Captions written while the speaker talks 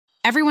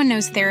Everyone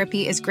knows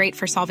therapy is great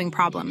for solving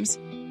problems,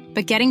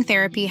 but getting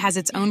therapy has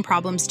its own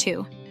problems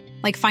too,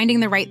 like finding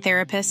the right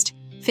therapist,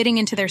 fitting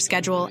into their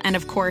schedule, and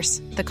of course,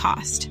 the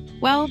cost.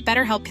 Well,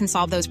 BetterHelp can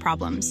solve those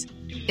problems.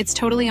 It's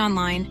totally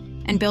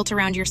online and built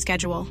around your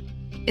schedule.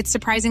 It's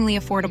surprisingly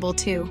affordable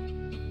too.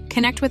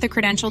 Connect with a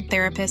credentialed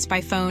therapist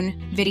by phone,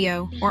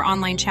 video, or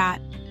online chat,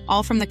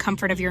 all from the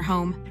comfort of your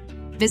home.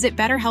 Visit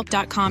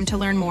BetterHelp.com to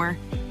learn more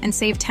and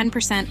save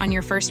 10% on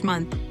your first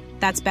month.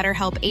 That's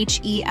BetterHelp,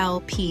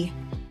 H-E-L-P.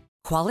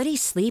 Quality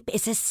sleep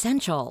is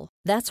essential.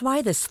 That's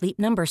why the Sleep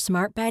Number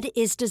Smart Bed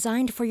is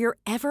designed for your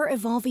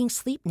ever-evolving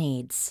sleep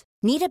needs.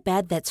 Need a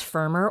bed that's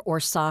firmer or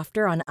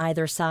softer on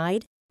either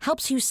side?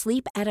 Helps you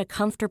sleep at a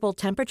comfortable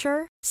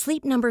temperature?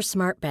 Sleep Number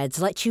Smart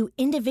Beds let you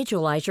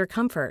individualize your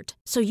comfort,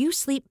 so you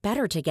sleep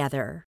better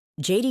together.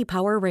 J.D.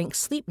 Power ranks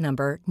Sleep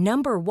Number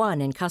number 1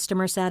 in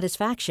customer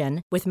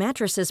satisfaction with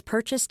mattresses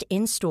purchased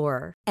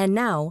in-store. And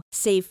now,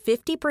 save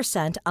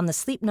 50% on the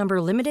Sleep Number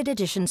Limited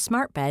Edition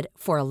Smart Bed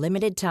for a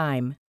limited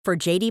time. For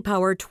J.D.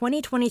 Power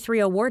 2023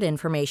 award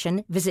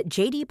information, visit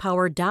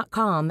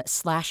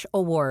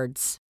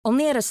jdpower.com/awards.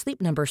 Only at a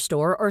Sleep Number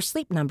store or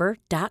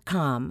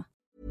sleepnumber.com.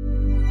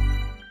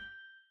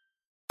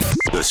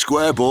 The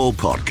Square Ball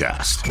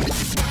Podcast.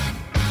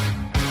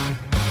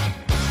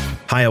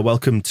 Hiya,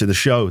 welcome to the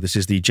show. This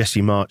is the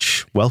Jesse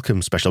Marsch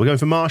welcome special. We're going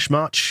for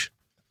Marsch.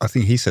 I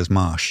think he says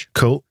Marsch.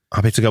 Cool.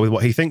 Happy to go with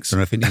what he thinks.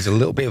 And I think there's a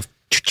little bit of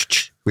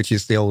which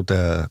is the old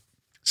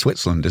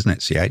Switzerland, isn't it,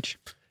 CH?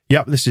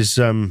 Yep, this is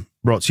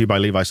brought to you by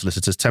Levi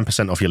Solicitors.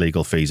 10% off your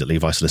legal fees at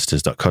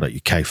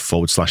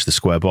levisolicitors.co.uk/the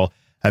square ball.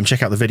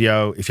 Check out the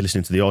video if you're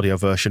listening to the audio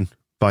version,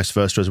 vice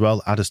versa as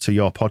well. Add us to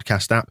your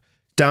podcast app.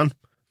 Dan,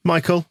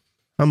 Michael,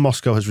 and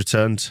Moscow has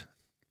returned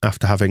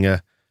after having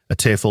a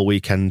tearful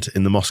weekend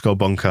in the Moscow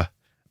bunker,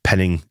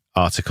 penning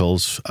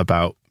articles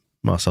about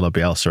Marcelo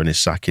Bielsa and his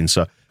sacking.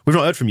 So we've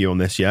not heard from you on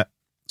this yet.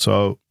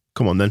 So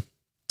come on then,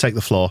 take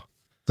the floor.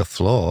 The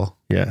floor?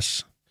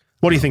 Yes.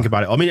 What do you think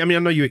about it? I mean, I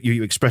know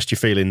you expressed your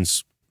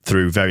feelings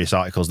through various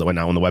articles that went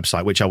out on the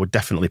website, which I would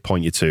definitely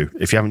point you to.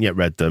 If you haven't yet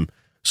read them,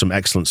 some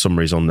excellent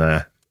summaries on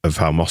there of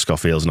how Moscow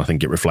feels, and I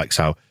think it reflects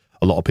how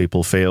a lot of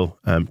people feel.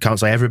 Can't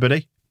say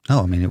everybody.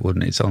 No, I mean, it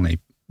wouldn't. It's only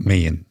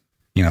me, and,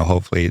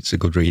 hopefully it's a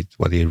good read,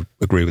 whether you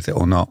agree with it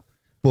or not.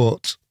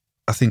 But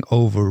I think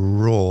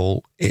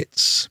overall,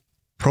 it's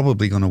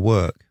probably going to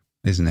work,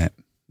 isn't it?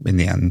 In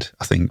the end,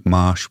 I think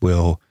Marsch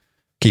will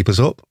keep us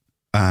up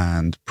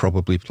and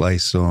probably play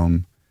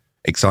some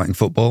exciting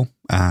football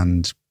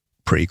and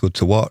pretty good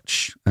to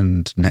watch.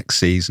 And next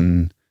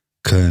season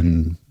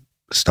can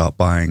start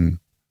buying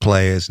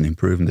players and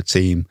improving the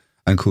team,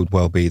 and could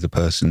well be the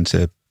person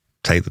to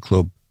take the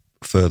club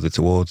further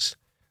towards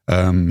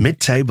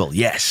mid-table.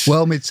 Yes.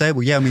 Well,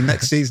 mid-table. Yeah. I mean,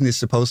 next season is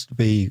supposed to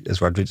be, as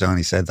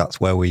Radrizzani said, that's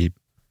where we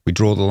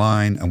draw the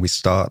line and we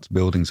start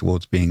building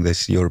towards being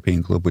this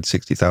European club with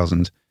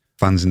 60,000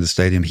 fans in the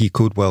stadium. He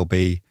could well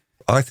be.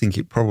 I think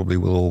it probably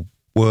will all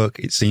work.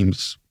 It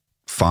seems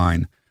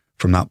fine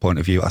from that point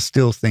of view. I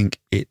still think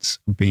it's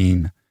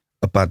been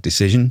a bad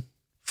decision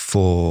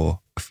for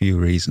a few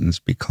reasons,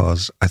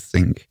 because I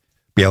think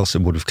Bielsa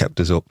would have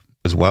kept us up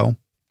as well.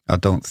 I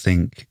don't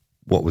think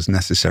what was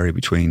necessary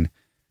between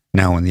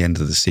now and the end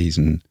of the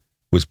season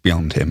was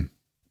beyond him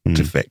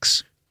to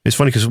fix. It's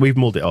funny because we've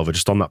mulled it over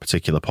just on that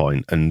particular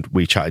point, and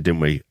we chatted, didn't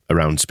we,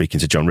 around speaking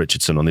to John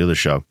Richardson on the other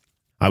show.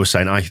 I was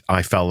saying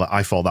I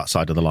fall that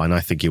side of the line. I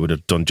think he would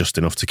have done just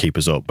enough to keep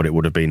us up, but it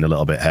would have been a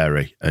little bit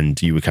hairy.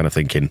 And you were kind of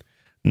thinking,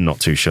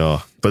 not too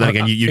sure. But then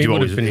again, you do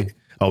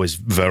always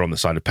veer on the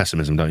side of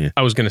pessimism, don't you?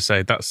 I was going to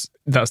say that's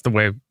the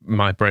way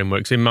my brain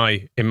works. In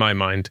my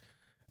mind,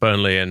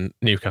 Burnley and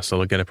Newcastle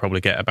are going to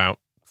probably get about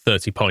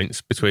 30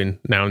 points between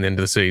now and the end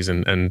of the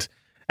season, and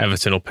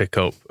Everton will pick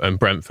up and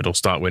Brentford will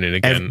start winning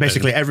again.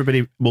 Basically,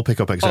 everybody will pick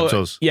up except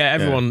us. Yeah,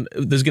 everyone.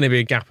 Yeah. There's going to be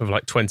a gap of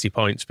like 20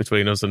 points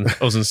between us and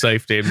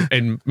safety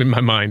in my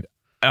mind.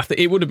 I think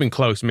it would have been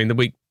close. I mean, the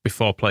week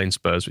before playing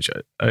Spurs, which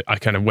I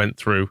kind of went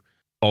through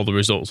all the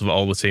results of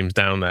all the teams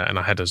down there, and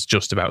I had us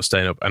just about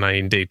staying up, and I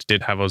indeed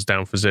did have us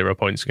down for 0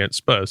 points against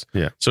Spurs.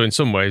 Yeah. So in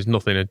some ways,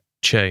 nothing had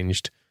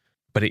changed.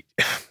 But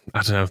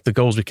I don't know, the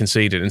goals we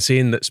conceded, and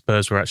seeing that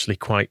Spurs were actually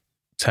quite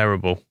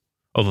terrible,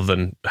 other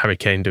than Harry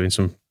Kane doing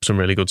some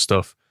really good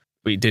stuff,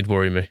 it did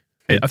worry me.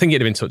 I think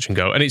it'd have been touch and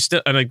go, and it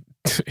still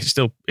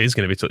is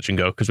going to be touch and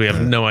go, because we have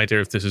no idea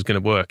if this is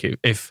going to work.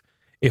 If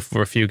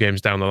we're a few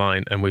games down the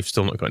line and we've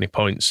still not got any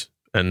points,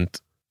 and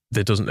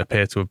there doesn't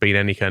appear to have been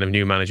any kind of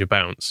new manager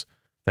bounce,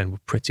 then we're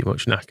pretty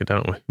much knackered,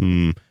 don't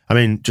we? I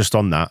mean, just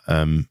on that,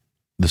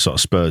 the sort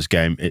of Spurs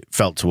game, it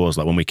felt to us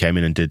like when we came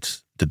in and did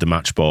the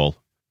match ball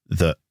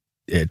that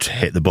it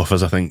hit the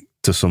buffers, I think,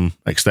 to some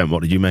extent.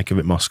 What did you make of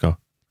it, Moscow?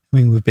 I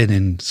mean, we've been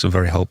in some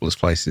very hopeless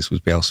places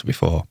with Bielsa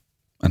before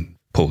and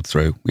pulled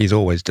through. He's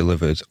always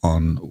delivered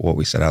on what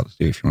we set out to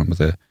do. If you remember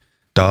the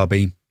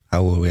derby,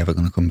 how were we ever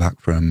going to come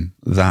back from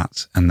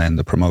that? And then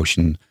the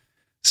promotion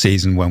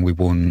season when we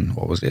won,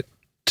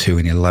 2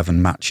 in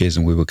 11 matches,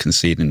 and we were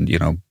conceding,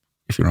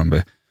 if you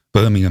remember,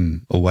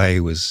 Birmingham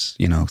away was,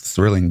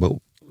 thrilling, but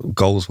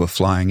goals were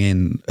flying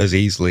in as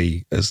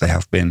easily as they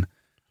have been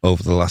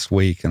over the last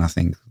week. And I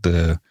think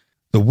the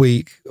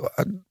week,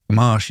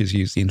 Marsch has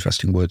used the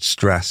interesting word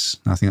stress.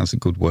 I think that's a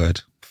good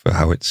word for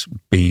how it's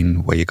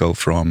been, where you go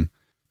from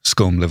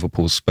scum,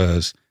 Liverpool,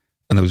 Spurs,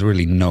 and there was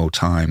really no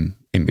time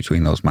in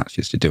between those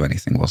matches to do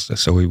anything, was there?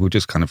 So we were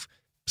just kind of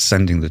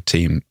sending the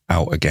team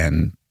out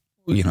again,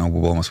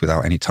 almost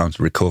without any time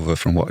to recover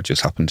from what had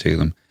just happened to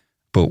them.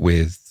 But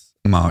with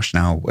Marsch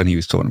now, and he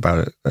was talking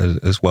about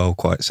it as well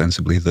quite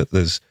sensibly, that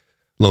there's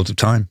loads of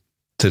time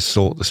to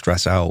sort the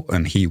stress out,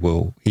 and he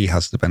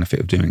has the benefit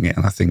of doing it.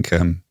 And I think,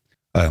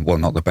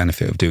 not the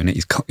benefit of doing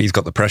it, he's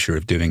got the pressure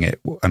of doing it.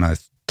 And I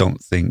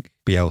don't think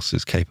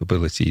Bielsa's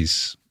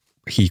capabilities,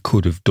 he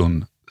could have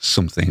done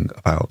something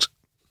about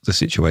the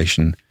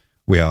situation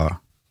we are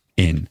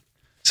in.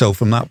 So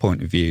from that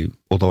point of view,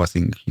 although I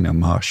think,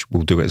 Marsch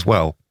will do it as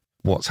well,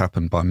 what's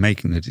happened by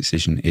making the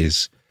decision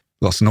is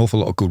lost an awful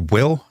lot of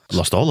goodwill.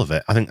 Lost all of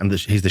it, I think. And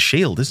he's the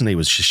shield, isn't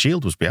he?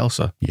 Shield was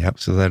Bielsa. Yep.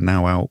 So they're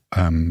now out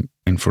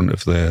in front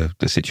of the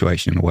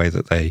situation in a way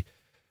that they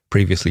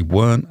previously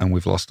weren't. And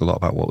we've lost a lot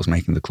about what was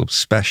making the club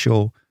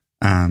special.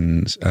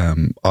 And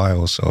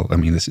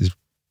this is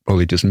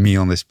probably just me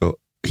on this, but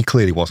he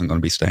clearly wasn't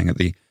going to be staying at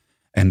the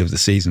end of the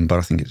season. But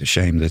I think it's a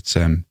shame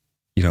that,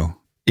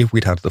 if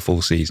we'd had the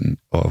full season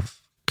of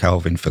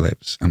Calvin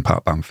Phillips and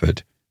Pat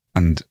Bamford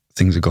and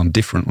things had gone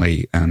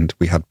differently and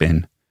we had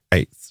been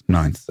 8th,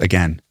 9th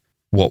again,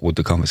 what would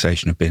the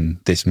conversation have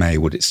been this May?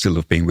 Would it still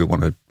have been we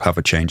want to have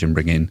a change and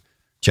bring in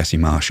Jesse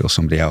Marsch or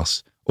somebody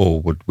else?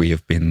 Or would we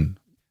have been...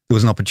 There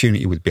was an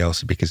opportunity with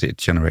Bielsa because it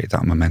generated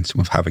that momentum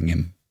of having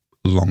him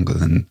longer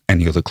than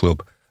any other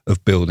club,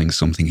 of building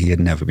something he had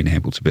never been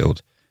able to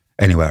build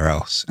anywhere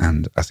else.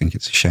 And I think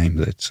it's a shame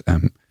that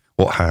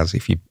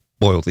if you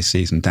boil this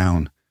season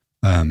down,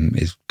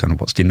 is kind of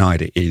what's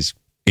denied it, is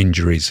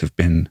injuries have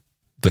been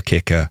the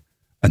kicker,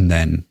 and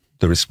then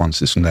the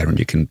responses from there, and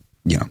you can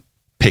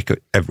pick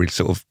every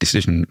sort of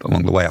decision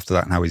along the way after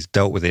that, and how he's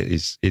dealt with it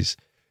is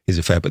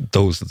a fair. But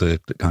those are the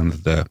kind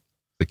of the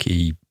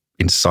key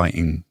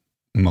inciting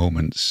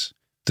moments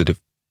that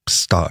have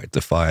started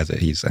the fire that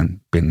he's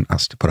then been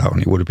asked to put out.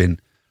 And it would have been,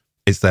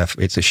 it's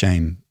a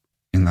shame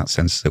in that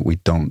sense that we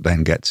don't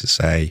then get to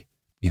say,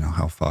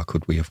 how far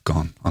could we have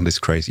gone on this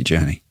crazy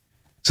journey?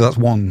 So that's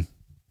one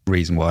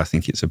reason why I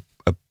think it's a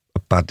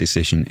bad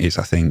decision, is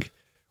I think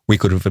we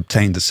could have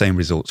obtained the same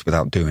results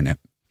without doing it.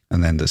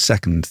 And then the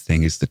second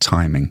thing is the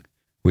timing,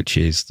 which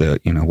is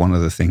that, one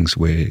of the things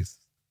with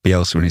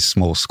Bielsa and his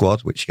small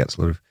squad, which he gets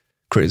a lot of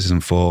criticism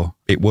for,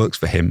 it works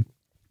for him.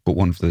 But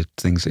one of the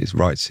things that is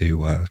right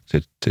to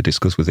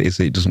discuss with it is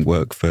that it doesn't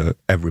work for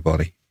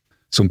everybody.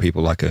 Some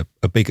people like a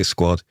bigger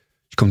squad,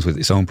 which comes with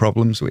its own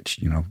problems, which,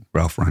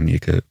 Ralph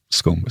Rangnick at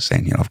Scum was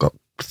saying, I've got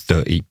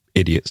 30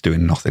 idiots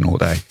doing nothing all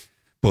day.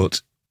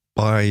 But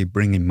by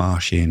bringing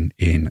Marsch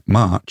in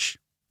March,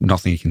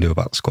 nothing you can do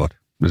about the squad.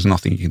 There's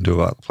nothing you can do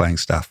about the playing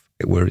staff.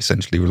 We're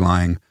essentially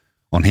relying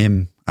on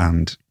him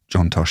and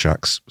John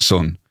Toshak's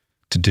son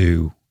to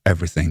do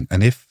everything.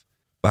 And if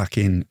back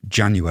in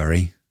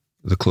January,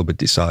 the club had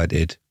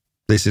decided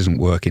this isn't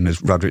working,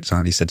 as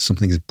Radrizzani said,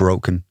 something is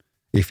broken.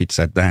 If he'd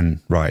said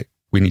then, right,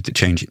 we need to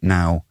change it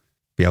now,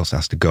 Bielsa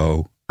has to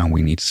go, and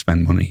we need to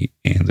spend money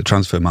in the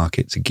transfer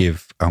market to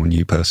give our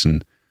new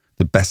person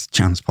the best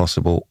chance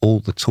possible, all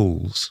the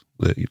tools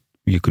that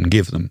you can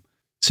give them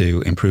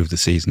to improve the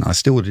season. I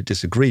still would have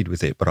disagreed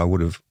with it, but I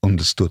would have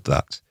understood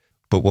that.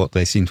 But what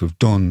they seem to have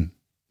done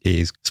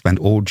is spend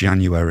all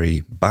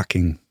January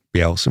backing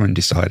Bielsa and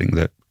deciding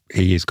that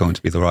he is going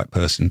to be the right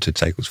person to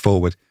take us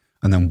forward,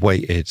 and then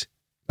waited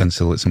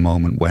until it's a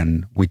moment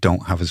when we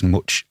don't have as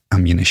much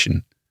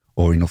ammunition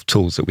or enough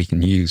tools that we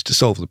can use to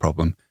solve the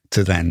problem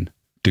to then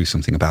do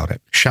something about it.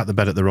 Shat the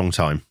bed at the wrong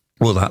time.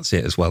 Well, that's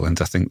it as well. And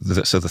I think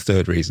so the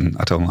third reason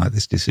I don't like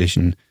this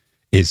decision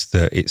is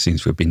that it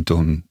seems to have been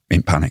done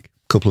in panic.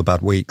 A couple of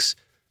bad weeks,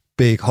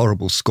 big,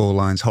 horrible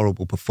scorelines,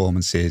 horrible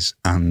performances,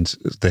 and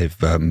they've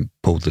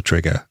pulled the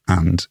trigger.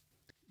 And,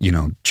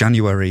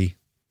 January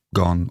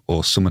gone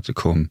or summer to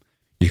come,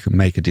 you can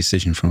make a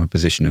decision from a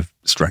position of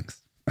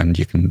strength, and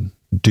you can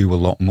do a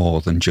lot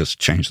more than just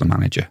change the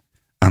manager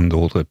and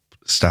all the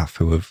staff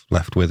who have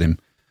left with him.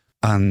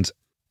 And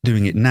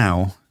doing it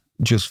now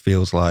just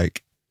feels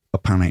like a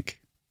panic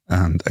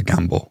and a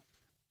gamble.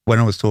 When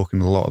I was talking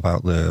a lot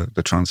about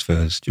the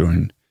transfers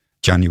during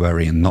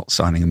January and not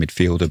signing a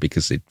midfielder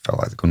because it felt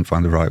like they couldn't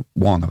find the right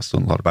one, I was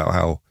talking a lot about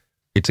how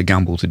it's a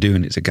gamble to do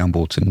and it's a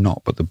gamble to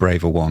not, but the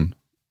braver one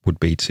would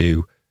be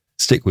to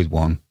stick with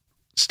one,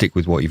 stick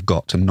with what you've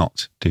got, to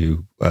not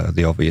do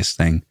the obvious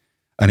thing.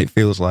 And it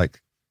feels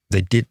like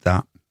they did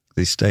that.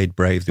 They stayed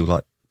brave. They were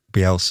like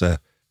Bielsa.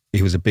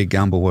 He was a big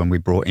gamble when we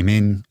brought him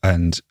in,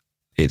 and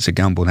it's a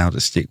gamble now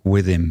to stick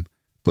with him,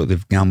 but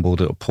they've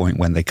gambled at a point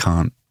when they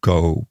can't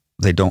go,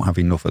 they don't have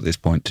enough at this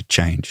point to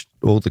change.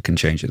 All they can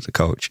change is the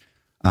coach.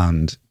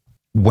 And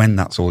when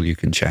that's all you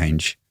can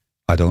change,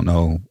 I don't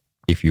know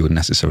if you would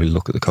necessarily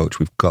look at the coach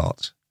we've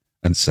got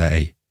and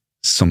say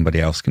somebody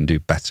else can do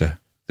better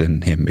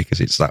than him,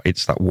 because it's that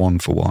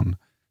 1-for-1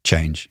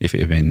 change. If it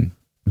had been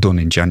done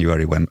in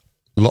January when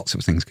lots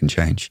of things can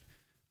change,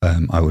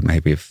 I would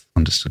maybe have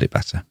understood it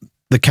better.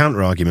 The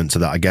counter-argument to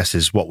that, I guess,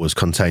 is what was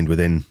contained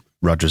within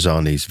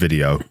Radrizzani's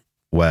video,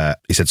 where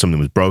he said something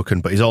was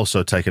broken, but he's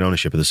also taken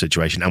ownership of the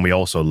situation, and we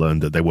also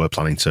learned that they were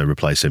planning to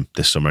replace him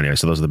this summer anyway.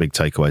 So those are the big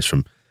takeaways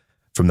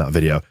from that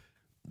video.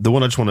 The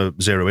one I just want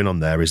to zero in on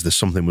there is that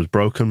something was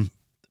broken,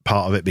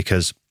 part of it,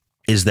 because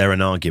is there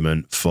an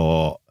argument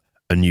for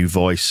a new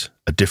voice,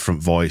 a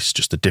different voice,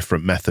 just a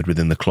different method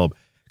within the club?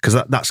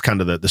 Because that's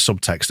kind of the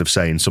subtext of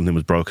saying something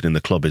was broken in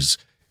the club is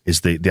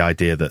the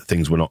idea that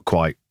things were not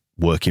quite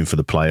working for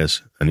the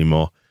players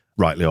anymore,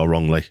 rightly or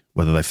wrongly,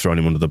 whether they've thrown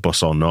him under the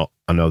bus or not.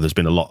 I know there's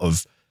been a lot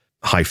of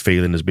high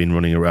feeling has been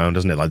running around,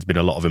 hasn't it? Like there's been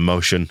a lot of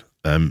emotion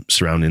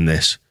surrounding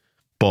this.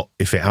 But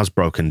if it has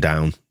broken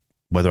down,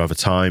 whether over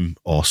time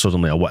or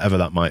suddenly or whatever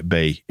that might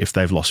be, if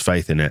they've lost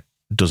faith in it,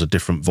 does a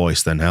different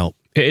voice then help?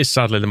 It is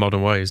sadly the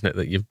modern way, isn't it,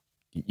 that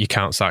you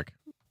can't sack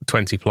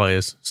 20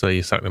 players, so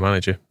you sack the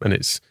manager. And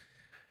it's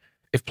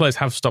if players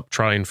have stopped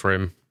trying for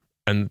him,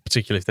 and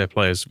particularly if they're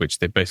players, which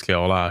they basically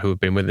all are, who have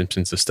been with him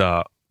since the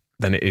start,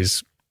 then it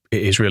is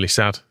really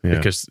sad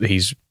because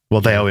they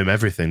owe him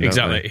everything.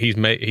 Exactly.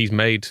 He's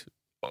made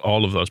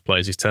all of those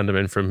players. He's turned them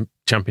in from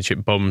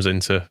Championship bums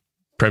into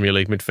Premier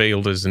League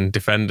midfielders and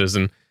defenders,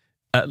 and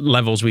at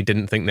levels we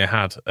didn't think they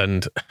had.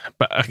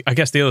 But I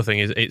guess the other thing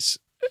is, it's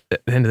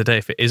at the end of the day,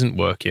 if it isn't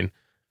working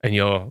and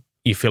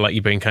you feel like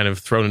you're being kind of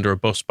thrown under a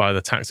bus by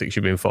the tactics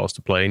you're being forced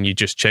to play, and you're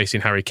just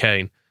chasing Harry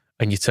Kane,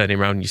 and you're turning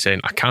around and you're saying,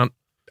 I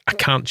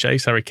can't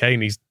chase Harry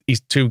Kane.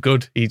 He's too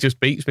good. He just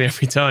beats me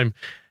every time.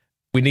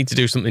 We need to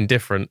do something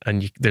different,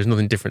 and there's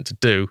nothing different to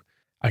do.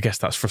 I guess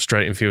that's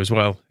frustrating for you as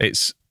well.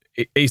 It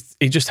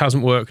just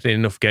hasn't worked in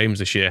enough games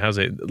this year, has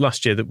it?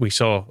 Last year that we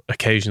saw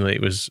occasionally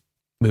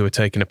we were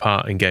taken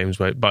apart in games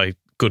by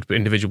good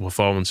individual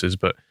performances,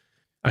 but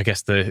I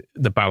guess the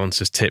balance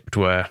has tipped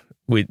where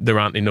there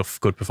aren't enough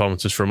good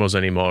performances from us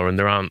anymore, and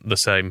there aren't the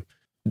same.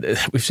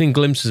 We've seen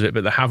glimpses of it,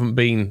 but there haven't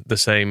been the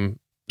same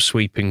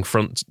sweeping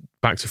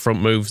back to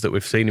front moves that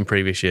we've seen in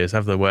previous years,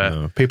 have there? Where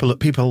no.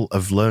 People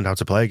have learned how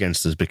to play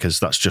against us because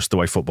that's just the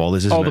way football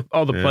is, isn't it?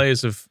 All the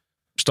players have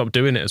stopped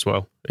doing it as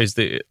well.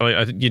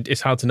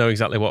 It's hard to know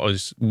exactly what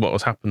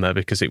was happened there,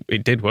 because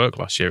it did work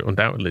last year. It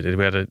undoubtedly did.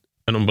 We had an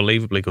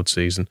unbelievably good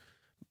season,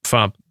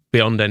 far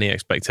beyond any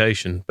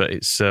expectation. But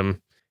it's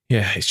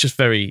just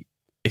very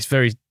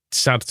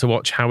sad to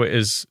watch how it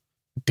has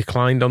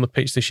declined on the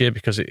pitch this year,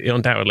 because it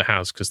undoubtedly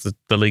has, because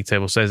the league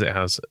table says it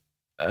has,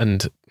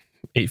 and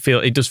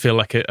it does feel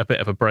like a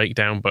bit of a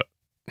breakdown. But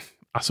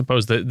I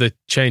suppose the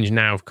change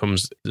now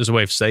comes as a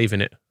way of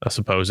saving it, I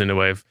suppose, in a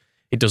way of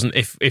it doesn't,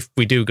 if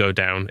we do go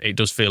down, it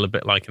does feel a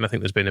bit like, and I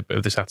think there's been a bit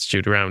of this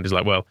attitude around, is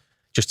like, well,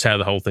 just tear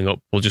the whole thing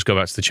up, we'll just go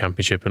back to the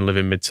Championship and live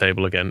in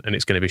mid-table again, and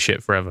it's going to be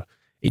shit forever.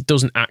 It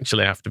doesn't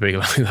actually have to be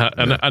like that.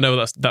 And I know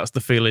that's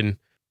the feeling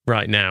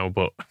right now,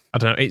 but I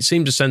don't know, it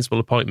seems a sensible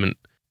appointment,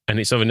 and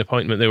it's of an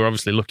appointment they were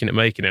obviously looking at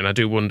making, and I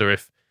do wonder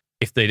if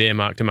they'd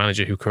earmarked a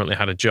manager who currently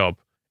had a job,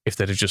 if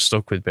they'd have just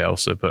stuck with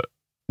Bielsa. But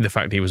the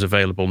fact he was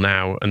available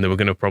now, and they were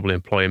going to probably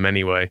employ him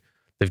anyway,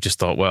 they've just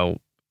thought,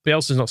 well,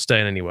 Bielsa's not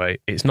staying anyway,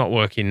 it's not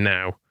working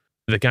now,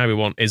 the guy we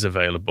want is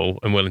available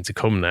and willing to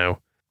come now,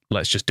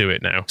 let's just do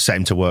it now. Set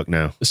him to work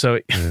now. So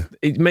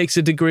it makes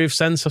a degree of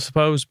sense, I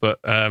suppose. But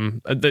I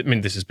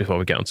mean, this is before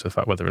we get onto the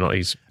fact whether or not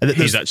he's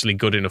actually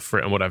good enough for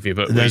it and what have you.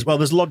 But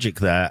there's logic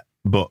there,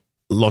 but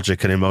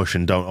logic and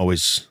emotion don't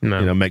always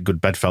make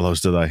good bedfellows,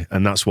 do they?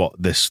 And that's what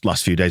this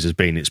last few days has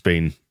been. It's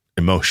been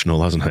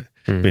emotional, hasn't it?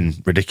 Been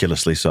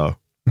ridiculously so.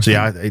 So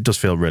yeah, it does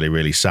feel really,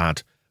 really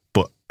sad.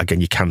 But again,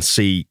 you can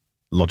see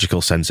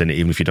logical sense in it,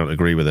 even if you don't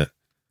agree with it.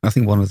 I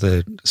think one of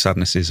the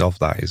sadnesses of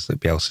that is that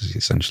Bielsa's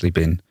essentially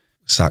been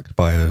sacked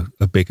by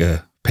a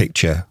bigger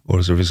picture, or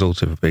as a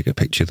result of a bigger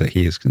picture that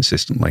he has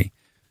consistently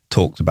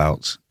talked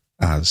about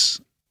as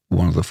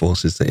one of the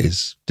forces that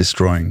is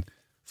destroying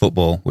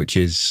football, which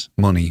is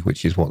money,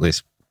 which is what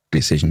this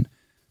decision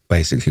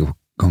basically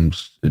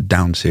comes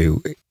down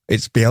to.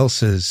 It's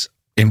Bielsa's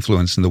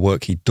influence and the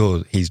work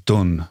he's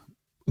done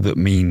that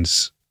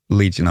means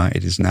Leeds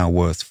United is now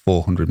worth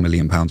 £400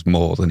 million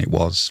more than it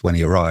was when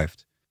he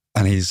arrived.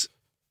 And his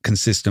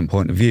consistent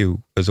point of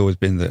view has always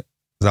been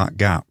that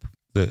gap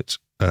that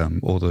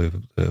all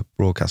the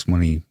broadcast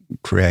money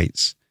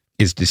creates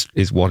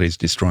is what is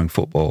destroying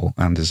football,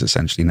 and has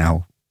essentially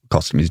now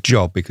cost him his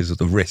job because of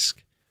the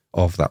risk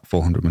of that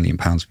 £400 million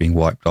being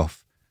wiped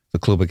off the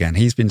club again.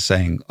 He's been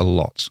saying a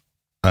lot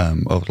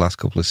over the last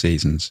couple of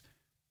seasons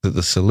that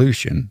the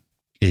solution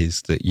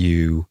is that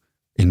you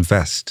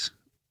invest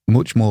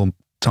much more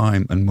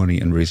time and money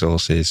and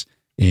resources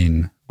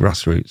in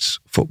grassroots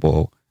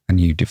football, and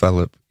you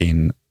develop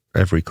in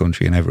every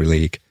country and every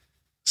league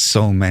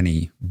so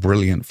many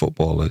brilliant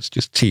footballers.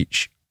 Just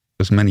teach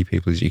as many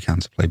people as you can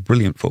to play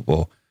brilliant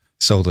football,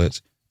 so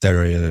that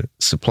there are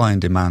supply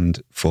and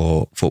demand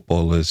for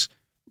footballers,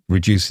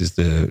 reduces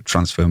the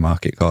transfer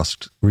market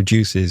cost,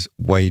 reduces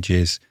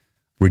wages,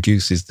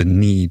 reduces the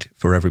need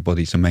for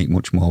everybody to make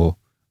much more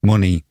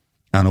money,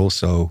 and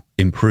also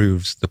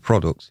improves the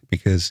product.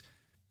 Because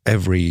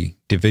every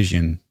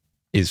division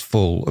is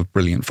full of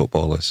brilliant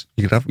footballers.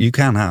 You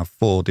can have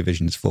 4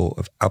 divisions full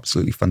of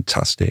absolutely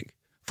fantastic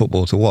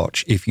football to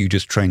watch if you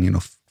just train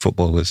enough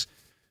footballers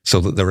so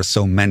that there are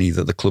so many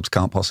that the clubs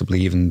can't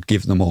possibly even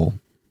give them all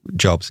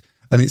jobs.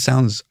 And it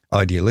sounds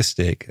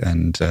idealistic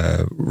and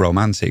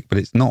romantic, but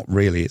it's not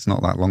really. It's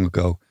not that long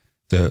ago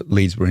that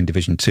Leeds were in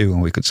Division 2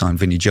 and we could sign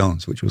Vinnie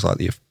Jones, which was like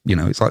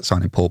it's like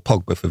signing Paul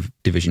Pogba for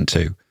Division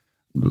 2,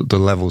 the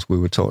levels we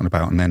were talking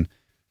about. And then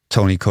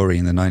Tony Curry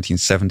in the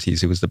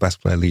 1970s, who was the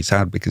best player Leeds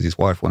had because his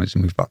wife wanted to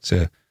move back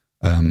to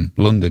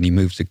London. He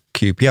moved to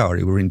QPR.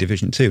 He were in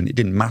Division 2 and it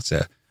didn't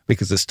matter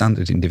because the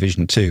standard in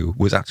Division 2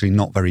 was actually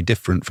not very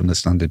different from the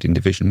standard in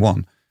Division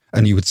 1.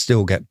 And you would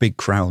still get big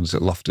crowds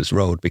at Loftus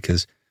Road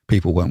because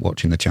people weren't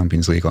watching the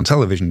Champions League on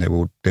television. They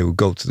would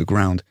go to the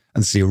ground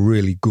and see a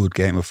really good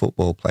game of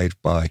football played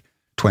by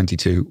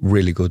 22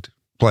 really good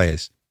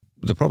players.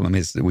 The problem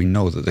is that we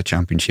know that the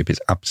Championship is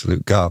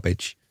absolute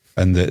garbage,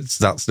 and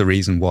that's the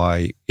reason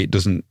why it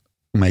doesn't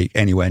make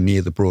anywhere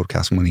near the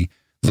broadcast money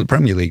that the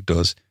Premier League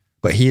does.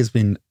 But he has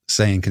been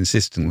saying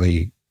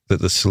consistently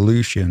that the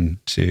solution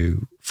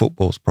to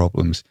football's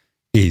problems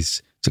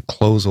is to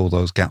close all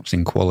those gaps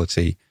in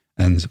quality.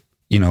 And,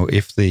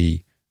 if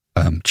the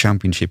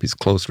Championship is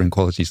closer in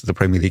quality to the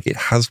Premier League, it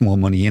has more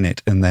money in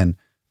it, and then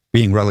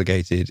being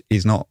relegated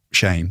is not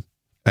shame,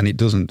 and it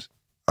doesn't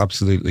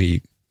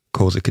absolutely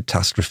cause a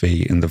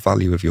catastrophe in the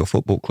value of your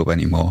football club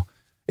anymore.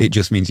 It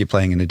just means you're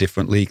playing in a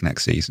different league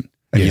next season,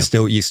 and you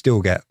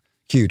still get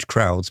huge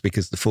crowds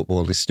because the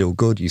football is still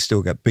good. You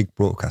still get big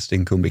broadcast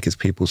income because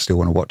people still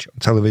want to watch it on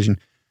television,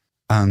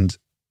 and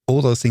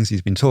all those things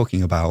he's been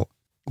talking about.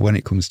 When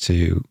it comes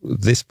to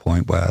this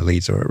point where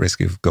Leeds are at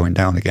risk of going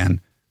down again,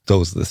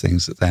 those are the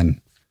things that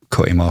then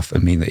cut him off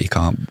and mean that he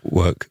can't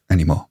work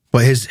anymore.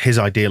 But his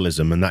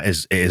idealism, and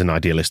it is an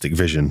idealistic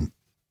vision,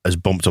 has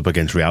bumped up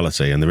against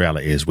reality. And the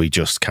reality is we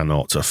just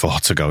cannot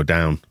afford to go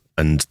down.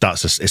 And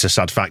it's a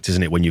sad fact,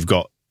 isn't it, when you've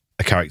got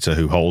a character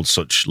who holds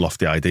such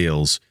lofty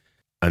ideals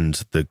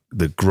and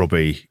the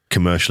grubby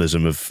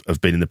commercialism of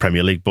being in the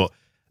Premier League. But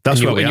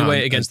that's what we are. You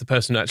weigh it against the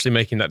person actually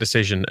making that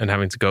decision and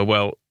having to go,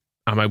 well,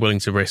 am I willing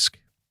to risk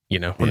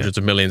hundreds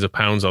of millions of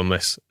pounds on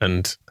this?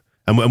 And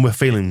we're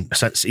feeling,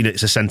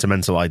 it's a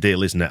sentimental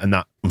ideal, isn't it? And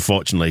that,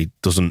 unfortunately,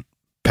 doesn't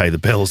pay the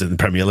bills in the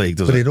Premier League,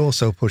 does it? But it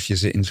also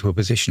pushes it into a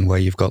position where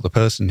you've got the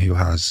person who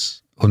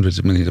has hundreds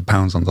of millions of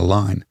pounds on the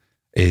line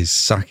is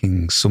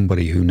sacking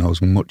somebody who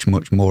knows much,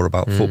 much more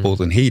about football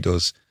than he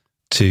does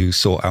to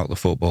sort out the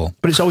football.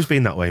 But it's always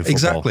been that way in football.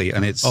 Exactly.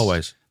 And it's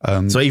always.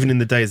 So even in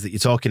the days that you're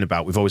talking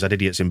about, we've always had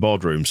idiots in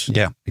boardrooms.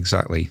 Yeah,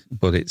 exactly.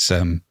 But it's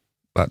that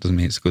doesn't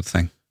mean it's a good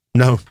thing.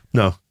 No.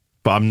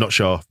 But I'm not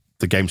sure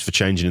the game's for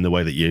changing in the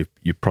way that you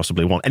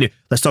possibly want. Anyway,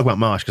 let's talk about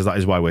Marsch, because that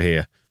is why we're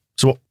here.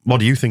 So what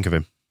do you think of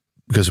him?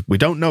 Because we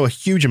don't know a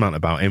huge amount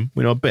about him.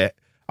 We know a bit.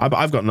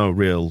 I've got no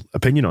real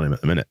opinion on him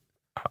at the minute.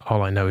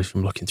 All I know is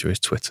from looking through his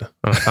Twitter.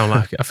 I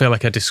feel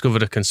like I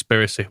discovered a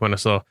conspiracy when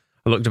I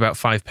looked about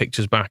 5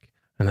 pictures back,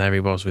 and there he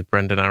was with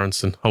Brendan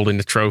Aronson holding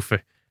the trophy.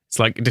 It's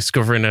like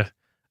discovering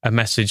a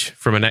message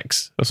from an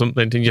ex or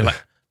something, and you're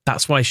like,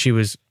 that's why she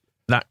was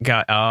that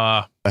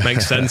guy.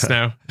 Makes sense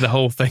now. The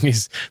whole thing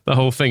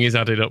is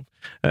added up.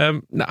 I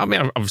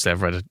mean, obviously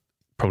I've read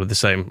probably the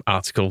same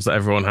articles that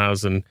everyone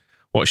has and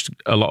watched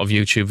a lot of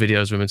YouTube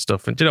videos of him and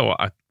stuff. And do you know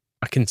what?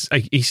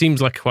 He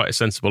seems like quite a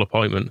sensible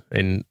appointment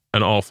in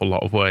an awful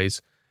lot of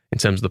ways in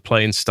terms of the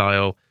playing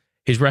style.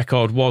 His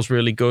record was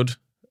really good,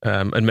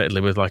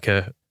 admittedly with like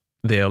the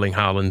Erling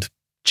Haaland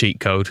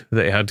cheat code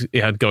that he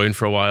had going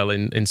for a while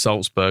in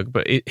Salzburg,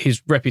 but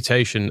his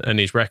reputation and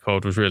his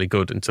record was really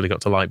good until he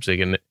got to Leipzig,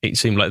 and it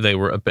seemed like they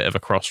were at a bit of a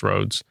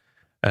crossroads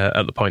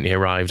at the point he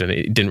arrived, and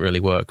it didn't really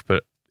work.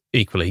 But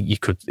equally, you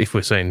could, if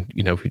we're saying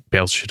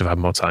Bielsa should have had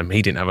more time,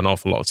 he didn't have an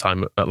awful lot of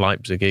time at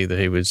Leipzig either.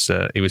 He was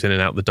in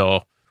and out the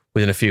door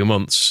within a few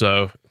months.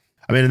 So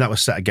I mean, and that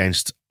was set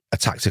against a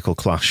tactical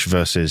clash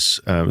versus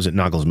was it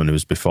Nagelsmann who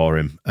was before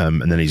him,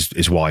 and then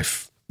his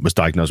wife was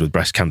diagnosed with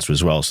breast cancer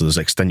as well. So there's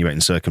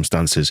extenuating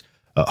circumstances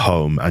at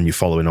home, and you're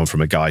following on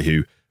from a guy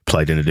who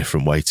played in a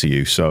different way to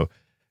you. So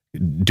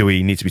do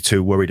we need to be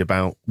too worried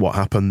about what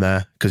happened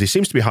there? Because he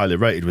seems to be highly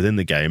rated within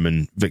the game,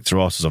 and Victor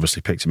Orta has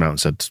obviously picked him out and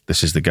said,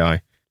 this is the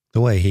guy.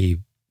 The way he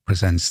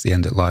presents the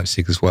end at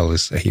Leipzig as well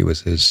is that he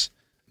was as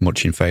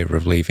much in favour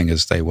of leaving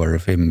as they were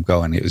of him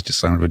going. It was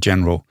just kind of a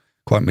general,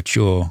 quite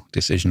mature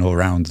decision all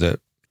around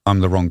that I'm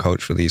the wrong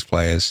coach for these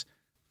players.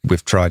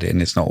 We've tried it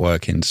and it's not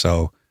working,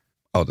 so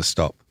I'll just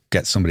stop.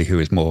 Get somebody who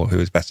is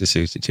better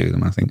suited to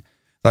them. I think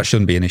that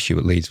shouldn't be an issue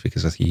at Leeds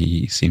because I think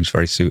he seems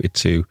very suited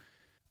to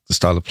the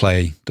style of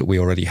play that we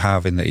already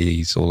have, in that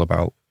he's all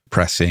about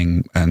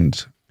pressing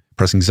and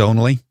pressing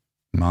zonally,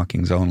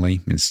 marking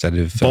zonally instead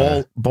of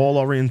ball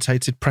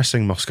orientated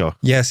pressing. Moscow.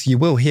 Yes, you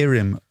will hear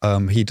him.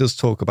 He does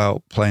talk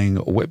about playing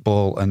whip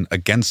ball and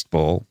against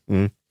ball,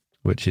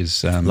 which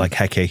is like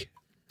Hecky.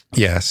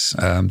 Yes,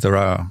 there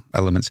are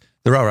elements.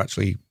 There are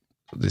actually.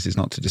 This is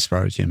not to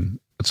disparage him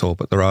at all,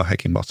 but there are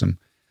Heckingbottom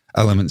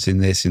elements in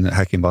this. In that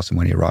Heckingbottom,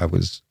 when he arrived,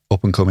 was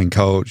up and coming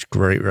coach,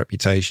 great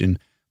reputation,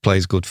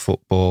 plays good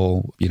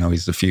football.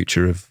 He's the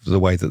future of the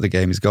way that the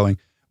game is going,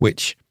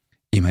 which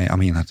he may,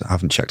 I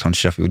haven't checked on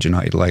Sheffield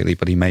United lately,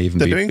 but he may even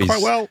They're doing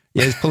quite well.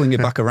 Yeah, he's pulling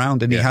it back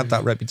around, and he had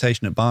that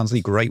reputation at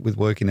Barnsley, great with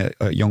working at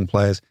young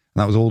players.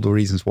 And that was all the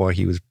reasons why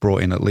he was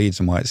brought in at Leeds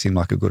and why it seemed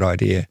like a good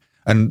idea.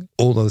 And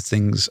all those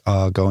things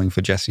are going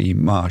for Jesse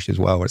Marsch as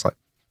well, where it's like,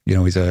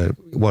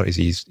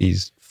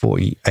 he's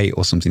 48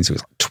 or something, so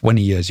he's like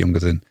 20 years younger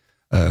than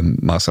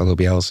Marcelo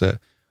Bielsa.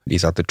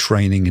 He's had the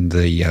training in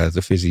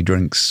the fizzy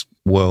drinks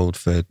world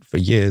for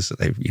years.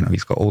 That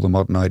he's got all the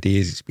modern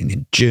ideas. He's been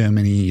in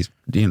Germany. He's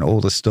doing all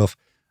the stuff.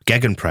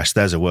 Gegenpress,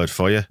 there's a word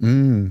for you.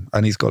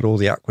 And he's got all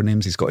the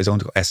acronyms. He's got his own.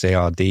 He's got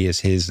SARD as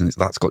his, and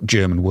that's got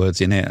German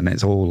words in it. And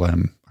it's all I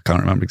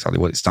can't remember exactly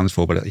what it stands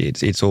for, but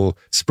it's all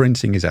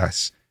sprinting is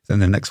S. Then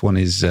the next one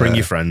is Bring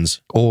Your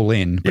Friends. All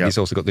in, but he's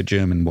also got the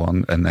German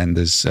one. And then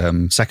there's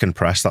Second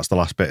Press. That's the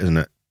last bit, isn't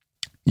it?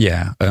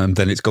 Yeah,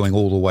 then it's going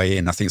all the way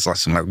in. I think it's like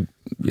some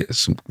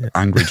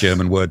angry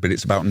German word, but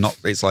it's about not.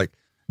 It's like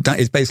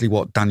it's basically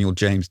what Daniel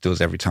James does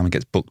every time he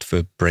gets booked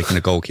for breaking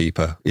a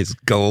goalkeeper. Is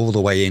go all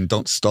the way in,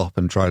 don't stop,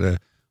 and try to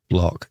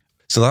block.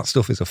 So that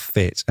stuff is a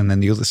fit, and then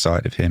the other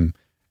side of him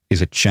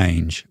is a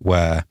change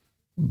where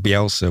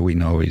Bielsa we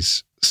know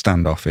is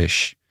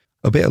standoffish,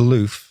 a bit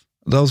aloof.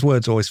 Those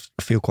words always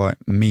feel quite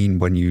mean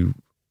when you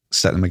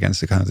set them against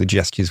the kind of the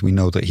gestures we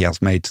know that he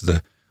has made to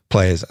the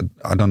players.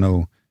 I don't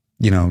know.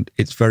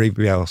 It's very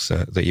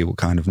Bielsa that he will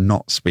kind of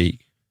not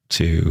speak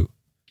to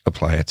a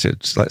player.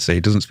 Let's say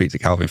he doesn't speak to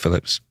Calvin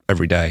Phillips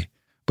every day,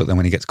 but then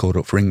when he gets called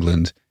up for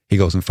England, he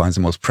goes and finds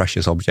the most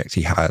precious object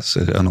he has,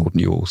 an old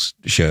Newell's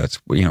shirt.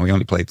 He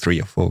only played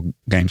 3 or 4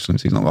 games for him,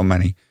 so he's not got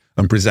many,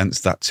 and presents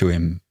that to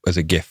him as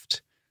a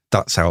gift.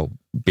 That's how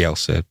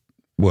Bielsa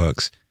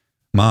works.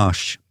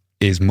 Marsch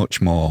is much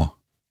more...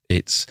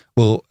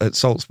 at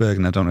Salzburg,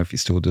 and I don't know if he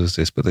still does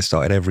this, but they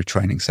started every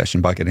training session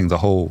by getting the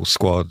whole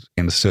squad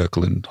in a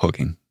circle and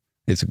hugging.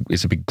 It's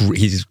a big...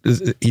 He's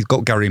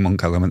got Gary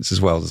Monk elements as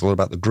well. There's a lot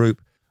about the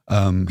group.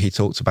 He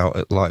talked about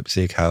at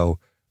Leipzig how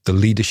the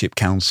leadership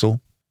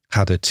council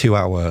had a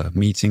 2-hour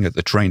meeting at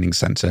the training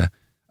centre,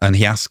 and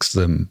he asks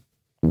them,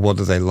 what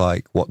do they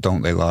like? What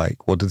don't they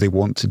like? What do they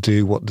want to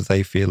do? What do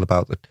they feel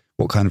about it?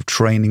 What kind of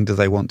training do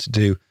they want to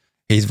do?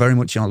 He's very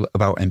much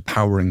about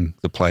empowering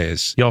the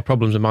players. Your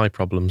problems are my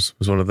problems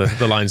was one of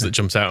the lines that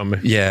jumps out on me.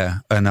 Yeah,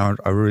 and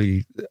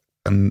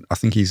I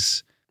think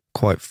he's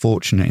quite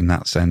fortunate in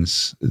that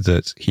sense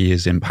that he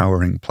is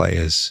empowering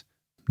players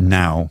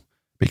now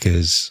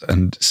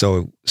and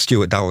so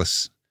Stuart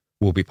Dallas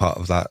will be part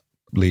of that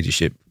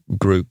leadership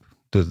group,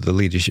 the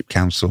leadership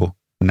council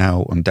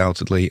now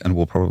undoubtedly, and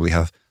will probably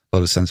have a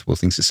lot of sensible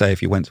things to say.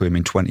 If you went to him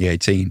in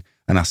 2018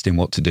 and asked him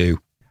what to do,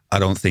 I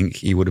don't think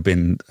he would have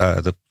been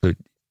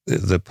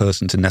the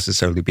person to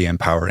necessarily be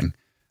empowering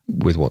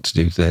with what to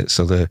do there.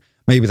 So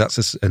maybe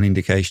that's an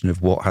indication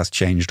of what has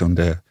changed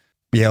under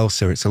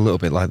Bielsa. It's a little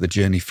bit like the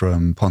journey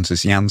from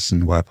Pontus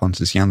Jansson, where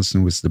Pontus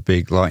Jansson was the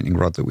big lightning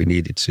rod that we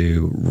needed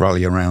to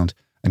rally around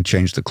and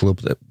change the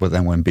club. But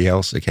then when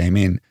Bielsa came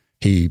in,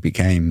 he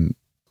became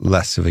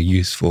less of a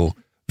useful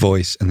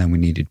voice, and then we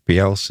needed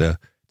Bielsa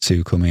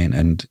to come in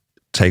and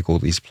take all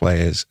these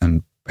players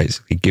and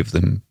basically give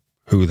them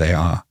who they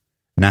are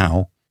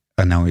now.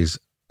 And now he's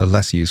a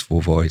less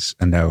useful voice,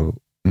 and now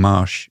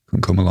Marsch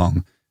can come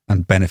along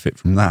and benefit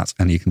from that.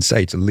 And you can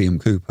say to Liam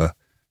Cooper,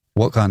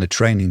 what kind of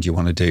training do you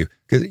want to do?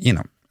 Because,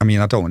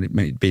 I don't want to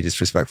be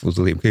disrespectful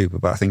to Liam Cooper,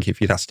 but I think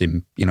if you'd asked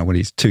him, when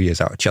he's 2 years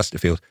out of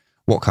Chesterfield,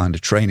 what kind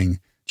of training do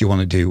you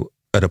want to do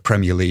at a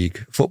Premier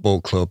League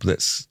football club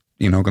that's,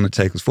 going to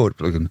take us forward?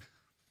 But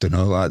don't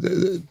know, like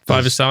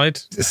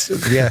 5-a-side.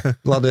 Yeah,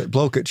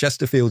 bloke at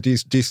Chesterfield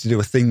used to do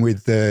a thing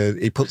with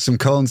he put some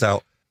cones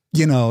out.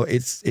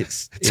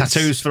 It's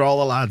tattoos for all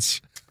the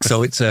lads.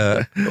 So it's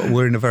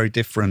we're in a very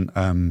different.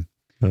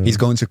 He's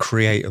going to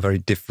create a very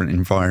different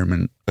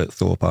environment at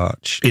Thorpe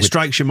Arch. It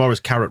strikes you more as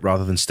carrot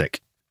rather than stick.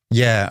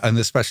 Yeah, and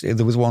especially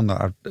there was one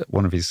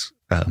of his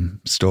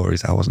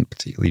stories I wasn't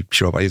particularly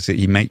sure about. Is that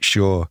he makes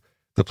sure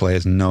the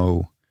players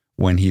know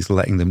when he's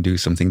letting them do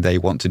something they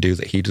want to do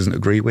that he doesn't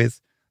agree with.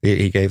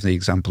 He gave the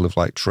example of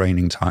like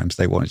training times.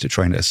 They wanted to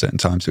train at a certain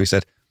time, so he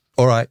said,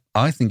 all right,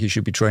 I think you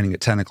should be training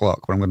at 10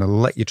 o'clock, but I'm going to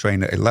let you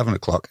train at 11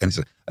 o'clock,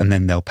 and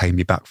then they'll pay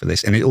me back for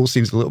this. And it all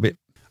seems a little bit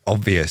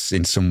obvious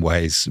in some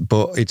ways,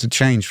 but it's a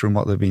change from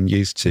what they've been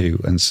used to.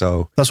 And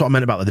so that's what I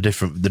meant about the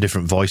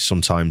different voice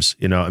sometimes,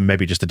 and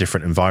maybe just a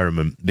different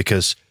environment,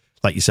 because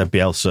like you said,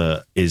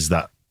 Bielsa is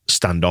that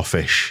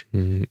standoffish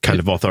kind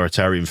of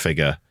authoritarian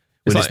figure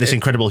with like this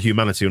incredible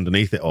humanity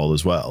underneath it all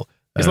as well.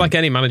 It's like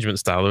any management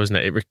style, though, isn't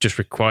it? It just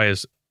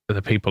requires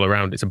the people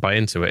around it to buy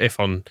into it. If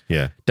on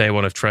day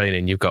one of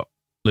training you've got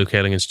Luke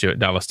Ayling and Stuart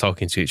Dallas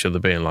talking to each other,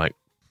 being like,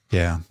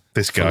 "Yeah,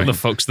 this guy, what the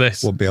fuck's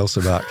this?" What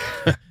Bielsa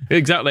back?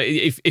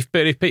 Exactly.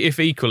 If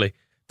equally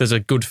there's a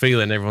good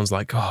feeling, everyone's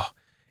like, "Oh,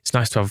 it's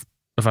nice to have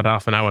had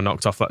half an hour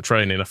knocked off that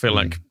training. I feel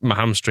like my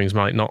hamstrings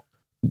might not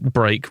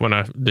break when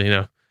I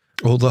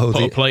Although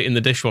put a plate in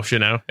the dishwasher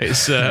now.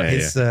 It's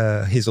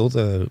his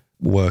other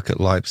work at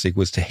Leipzig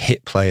was to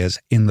hit players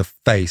in the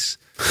face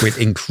with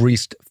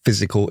increased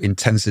physical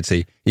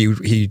intensity.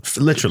 He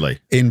literally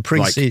in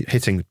pre-season, like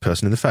hitting the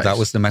person in the face. That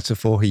was the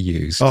metaphor he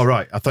used. Oh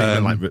right, I thought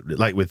you meant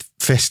like with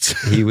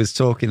fists. He was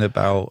talking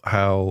about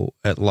how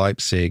at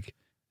Leipzig,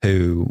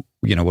 who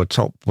were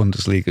top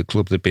Bundesliga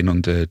club, they'd been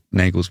under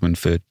Nagelsmann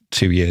for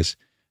 2 years,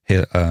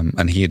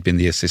 and he had been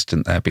the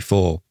assistant there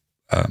before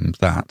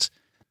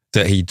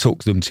that he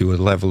took them to a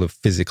level of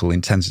physical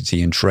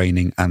intensity in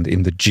training and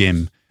in the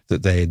gym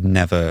that they had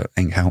never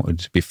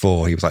encountered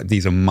before. He was like,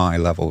 these are my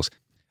levels.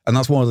 And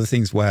that's one of the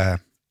things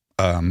where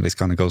this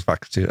kind of goes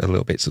back to a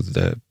little bit to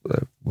the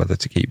whether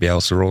to keep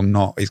Bielsa or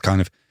not. Is kind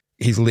of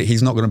he's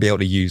not going to be able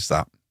to use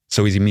that.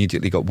 So he's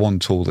immediately got one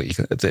tool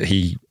that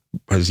he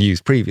has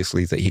used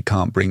previously that he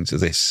can't bring to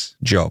this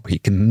job. He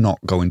cannot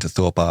go into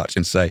Thorpe Arch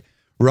and say,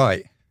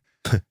 right,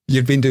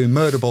 you've been doing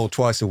murder ball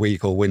twice a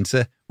week all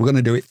winter. We're going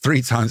to do it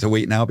 3 times a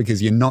week now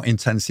because you're not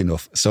intense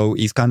enough. So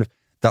he's kind of,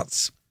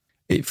 that's...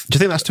 Do you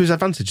think that's to his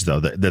advantage though,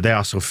 that they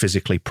are so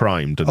physically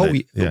primed?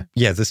 And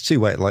yeah. There's 2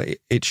 ways. Like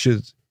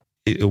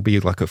it'll be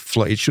like a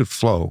flow. It should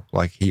flow.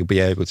 Like he'll be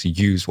able to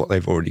use what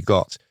they've already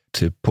got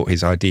to put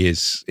his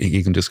ideas.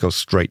 He can just go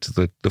straight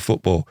to the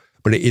football.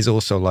 But it is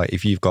also like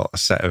if you've got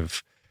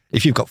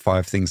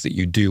 5 things that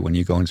you do when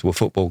you go into a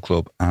football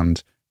club,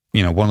 and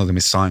one of them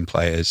is sign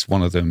players,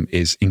 one of them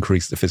is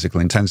increase the physical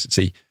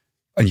intensity,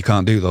 and you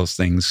can't do those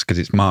things because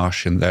it's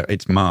Marsch and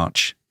it's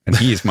March and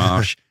he is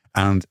Marsch.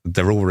 And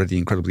they're already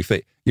incredibly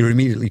fit. You're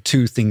immediately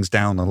 2 things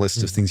down the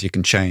list of things you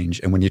can change.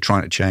 And when you're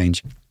trying to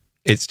change,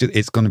 it's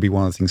going to be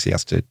one of the things he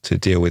has to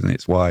deal with. And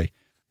it's why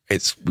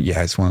it's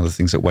one of the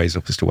things that weighs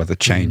up as to whether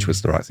change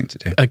was the right thing to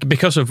do.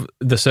 Because of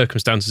the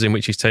circumstances in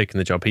which he's taken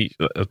the job, he,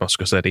 as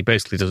Moscow said, he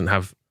basically doesn't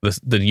have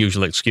the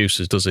usual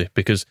excuses, does he?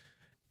 Because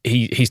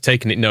he's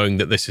taken it knowing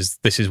that this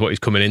is what he's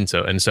coming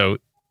into. And so,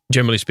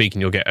 generally speaking,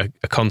 you'll get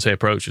a Conte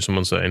approach of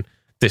someone saying,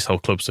 this whole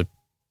club's a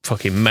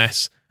fucking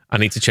mess. I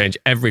need to change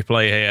every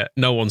player here.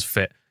 No one's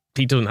fit.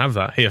 He doesn't have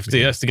that. He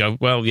has to go,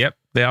 well, yep,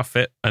 they are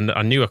fit. And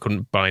I knew I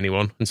couldn't buy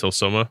anyone until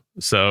summer.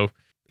 So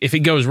if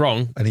it goes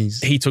wrong, and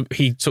he took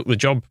the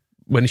job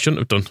when he shouldn't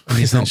have done. And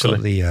he's not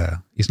got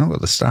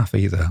the staff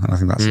either. And I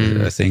think that's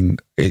a thing.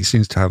 It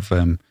seems to have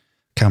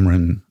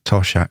Cameron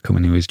Toshak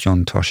coming, who is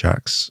John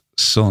Toshak's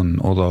son,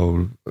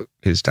 although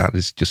his dad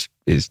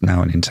is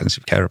now in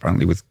intensive care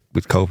apparently with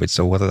COVID.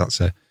 So whether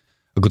that's a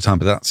good time,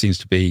 but that seems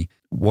to be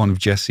one of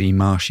Jesse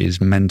Marsch's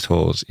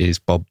mentors is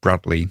Bob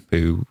Bradley,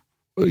 who,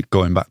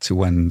 going back to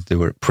when they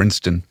were at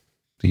Princeton,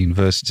 the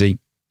university,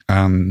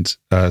 and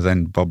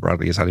then Bob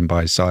Bradley has had him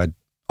by his side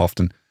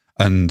often,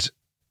 and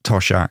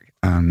Toshak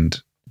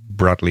and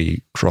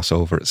Bradley cross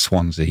over at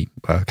Swansea.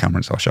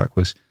 Cameron Toshak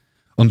was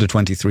under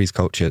 23s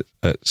coach at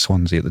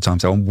Swansea at the time,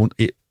 so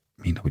we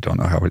don't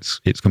know how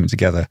it's coming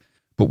together,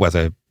 but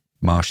whether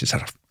Marsch has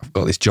said, I've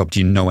got this job, do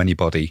you know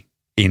anybody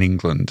in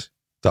England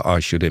that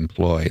I should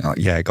employ? Like,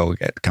 yeah, go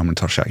get Cameron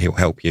Toshak, he'll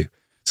help you.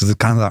 So there's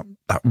kind of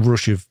that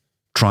rush of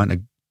trying to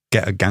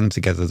get a gang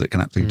together that can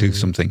actually do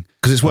something.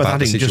 Because it's worth about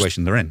adding the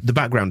situation they're in. The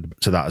background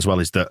to that as well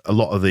is that a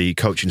lot of the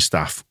coaching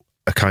staff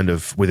are kind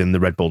of within the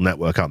Red Bull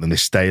network, aren't they? They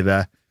stay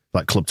there,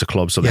 like club to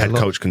club, so the head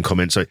coach can come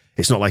in. So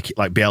it's not like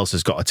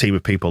Bielsa's got a team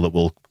of people that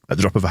will, at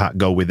the drop of a hat,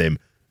 go with him,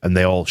 and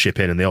they all ship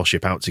in and they all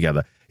ship out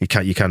together. You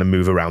kind of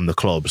move around the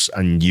clubs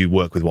and you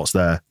work with what's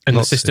there. And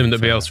the system that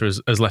Bielsa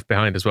has left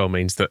behind as well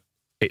means that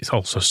it's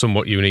also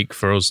somewhat unique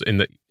for us in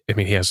that, I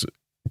mean, he has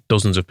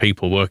dozens of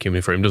people working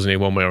for him, doesn't he,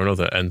 one way or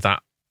another, and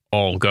that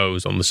all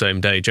goes on the same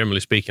day.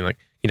 Generally speaking, like,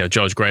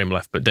 George Graham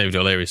left, but David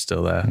O'Leary is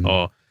still there.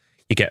 Or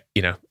you get,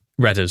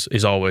 Redders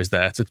is always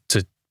there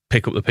to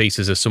pick up the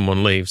pieces as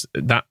someone leaves.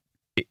 That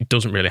it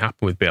doesn't really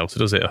happen with Bielsa,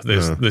 does it?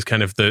 There's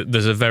kind of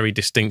there's a very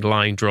distinct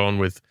line drawn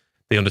with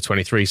the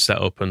under-23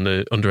 setup and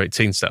the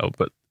under-18 setup,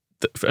 but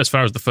as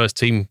far as the first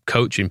team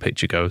coaching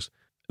picture goes,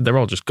 they're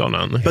all just gone,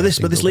 aren't they? But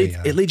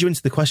it leads you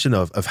into the question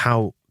of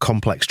how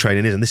complex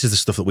training is, and this is the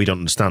stuff that we don't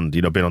understand.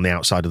 Being on the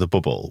outside of the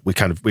bubble, we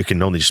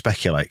can only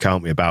speculate,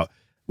 can't we?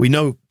 We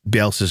know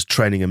Bielsa's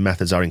training and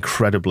methods are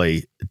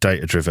incredibly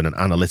data driven and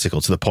analytical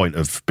to the point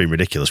of being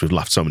ridiculous. We've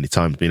laughed so many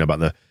times, about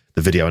the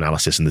video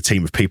analysis and the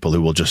team of people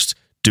who will just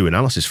do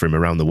analysis for him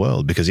around the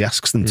world because he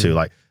asks them to,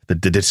 like the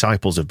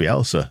disciples of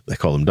Bielsa, they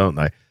call them, don't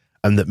they?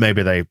 And that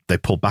maybe they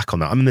pull back on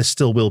that. I mean, there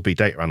still will be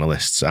data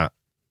analysts at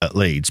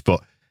Leeds,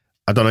 but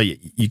I don't know,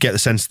 you get the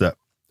sense that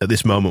at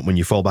this moment when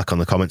you fall back on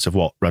the comments of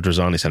what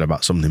Radrizzani said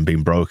about something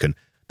being broken,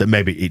 that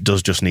maybe it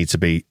does just need to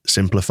be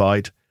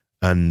simplified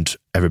and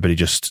everybody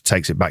just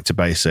takes it back to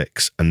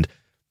basics. And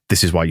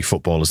this is why you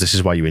footballers, this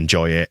is why you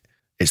enjoy it.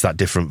 It's that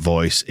different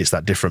voice, it's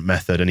that different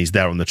method. And he's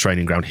there on the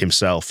training ground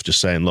himself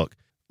just saying, look,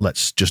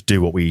 let's just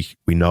do what we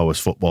know as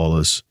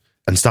footballers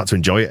and start to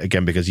enjoy it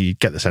again, because you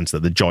get the sense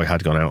that the joy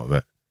had gone out of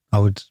it. I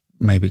would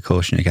maybe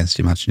caution against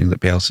imagining that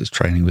Bielsa's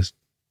training was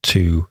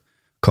too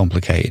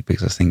complicated,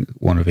 because I think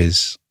one of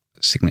his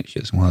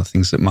signatures, one of the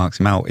things that marks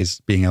him out,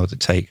 is being able to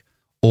take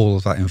all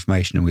of that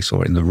information, and we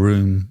saw it in the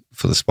room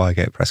for the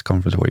Spygate press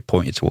conference where he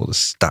pointed to all the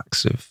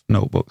stacks of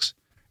notebooks,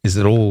 is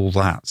that all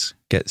that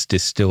gets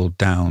distilled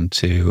down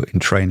to, in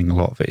training, a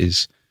lot of it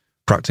is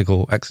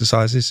practical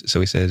exercises. So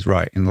he says,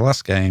 right, in the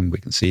last game, we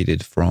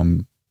conceded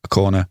from a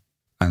corner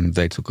and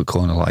they took a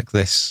corner like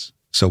this.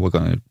 So we're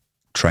going to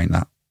train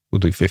that. We'll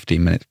do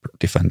 15 minutes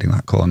defending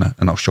that corner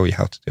and I'll show you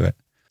how to do it.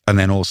 And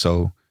then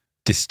also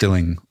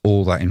distilling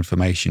all that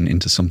information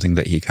into something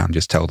that he can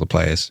just tell the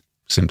players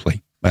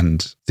simply.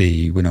 And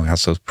we know he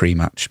has those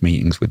pre-match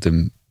meetings with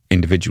them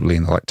individually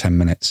in like 10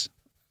 minutes.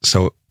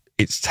 So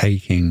it's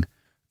taking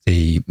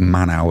the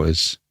man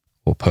hours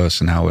or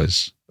person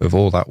hours of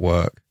all that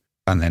work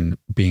and then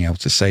being able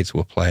to say to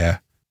a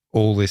player,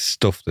 all this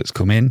stuff that's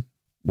come in,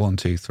 1,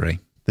 2, 3.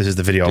 This is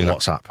the video on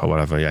WhatsApp or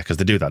whatever, yeah, because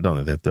they do that,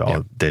 don't they?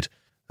 They did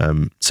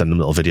send them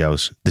little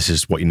videos. This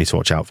is what you need to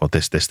watch out for,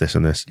 this,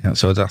 and this. Yeah,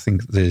 so I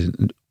think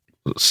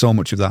so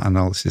much of that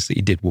analysis that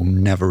he did will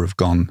never have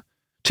gone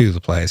to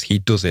the players. He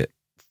does it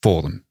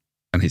for them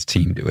and his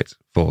team do it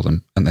for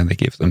them. And then they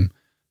give them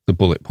the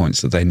bullet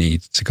points that they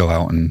need to go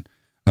out and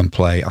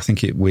play. I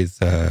think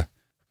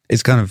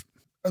it's kind of,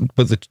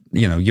 but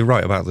you're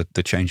right about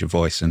the change of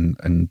voice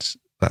and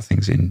that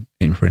thing's in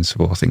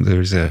principle. I think there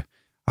is there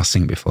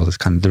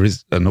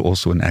is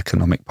also an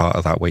economic part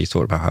of that where you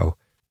talk about how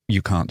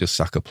you can't just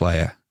sack a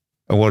player.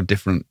 And what a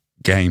different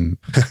game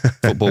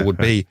football would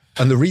be.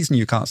 And the reason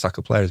you can't sack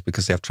a player is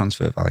because they have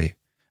transfer value.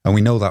 And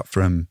we know that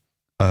from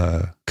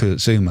Kurt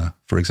Zuma,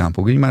 for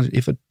example. Can you imagine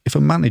if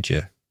a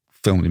manager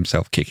filmed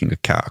himself kicking a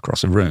cat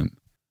across a room,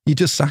 you'd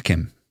just sack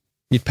him.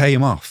 You'd pay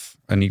him off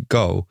and he'd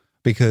go,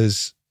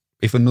 because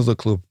if another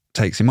club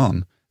takes him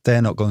on,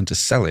 they're not going to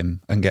sell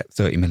him and get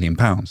 £30 million.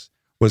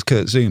 Whereas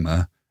Kurt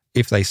Zuma,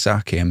 if they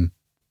sack him,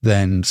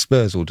 then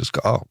Spurs will just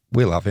go, oh,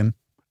 we'll have him.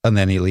 And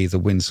then he'll either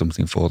win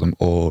something for them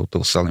or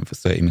they'll sell him for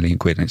 30 million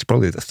quid. And it's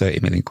probably the 30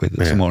 million quid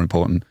that's a more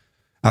important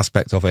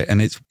aspect of it.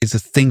 And it's a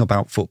thing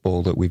about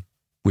football that we've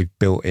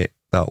built it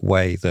that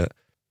way that,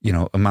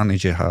 a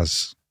manager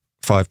has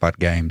 5 bad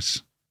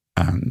games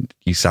and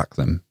you sack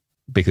them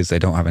because they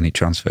don't have any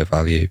transfer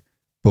value.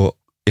 But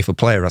if a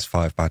player has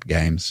 5 bad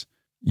games,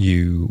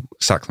 you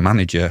sack the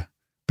manager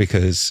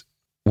because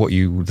what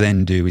you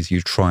then do is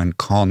you try and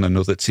con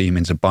another team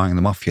into buying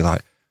them off. You're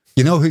like,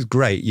 you know who's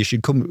great? You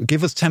should come,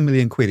 give us 10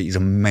 million quid. He's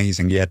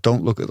amazing. Yeah,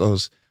 don't look at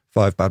those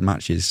 5 bad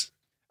matches.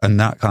 And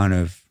that kind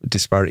of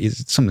disparity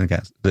is something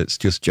that's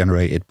just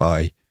generated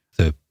by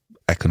the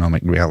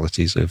economic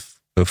realities of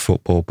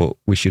football. But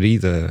we should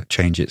either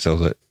change it so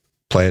that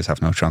players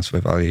have no transfer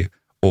value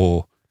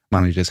or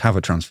managers have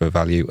a transfer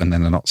value and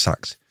then they're not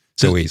sacked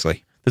so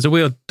easily. There's a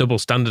weird double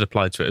standard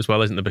applied to it as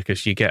well, isn't there?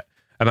 Because you get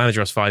a manager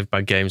has 5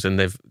 bad games and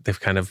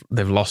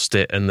they've lost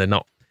it and they're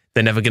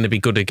never going to be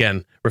good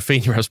again.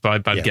 Rafinha has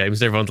 5 bad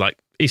games. Everyone's like,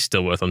 he's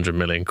still worth 100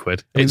 million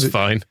quid. It's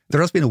fine.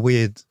 There has been a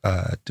weird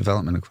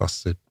development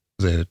across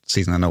the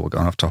season. I know we're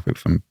going off topic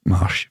from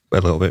Marsch a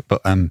little bit,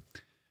 but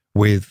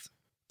with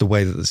the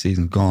way that the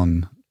season's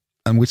gone,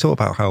 and we talk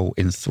about how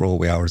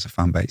enthralled we are as a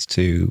fan base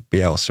to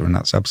Bielsa, and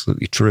that's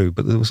absolutely true.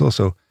 But there was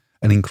also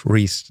an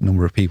increased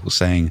number of people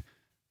saying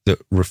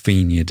that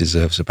Rafinha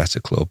deserves a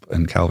better club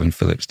and Calvin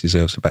Phillips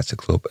deserves a better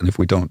club. And if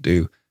we don't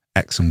do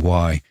X and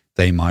Y,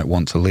 they might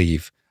want to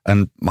leave.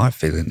 And my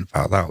feeling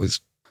about that was,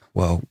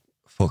 well,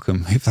 fuck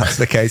them. If that's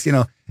the case,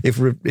 if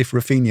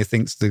Rafinha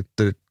thinks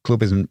the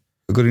club isn't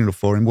good enough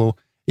for him, well,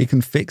 he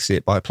can fix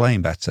it by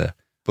playing better.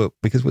 But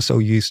because we're so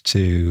used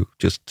to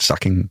just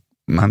sacking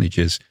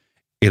managers,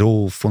 it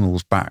all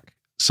funnels back.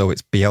 So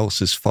it's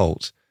Bielsa's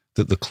fault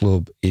that the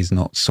club is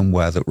not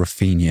somewhere that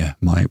Rafinha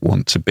might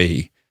want to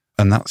be.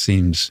 And that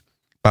seems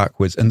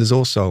backwards. And there's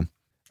also,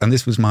 and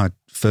this was my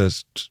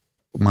thoughts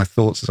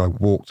as I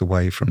walked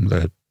away from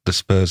the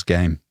Spurs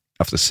game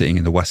after sitting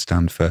in the West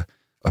Stand for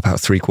about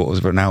 3/4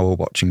 of an hour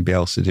watching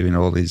Bielsa doing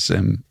all these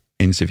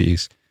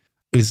interviews,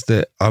 is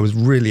that I was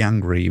really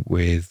angry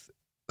with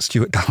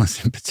Stuart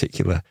Dallas in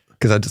particular,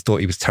 because I just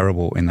thought he was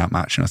terrible in that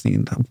match. And I was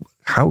thinking,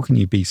 how can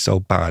you be so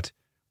bad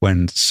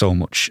when so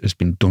much has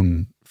been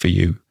done for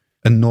you?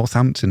 And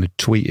Northampton had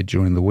tweeted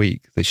during the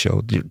week, they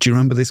showed, do you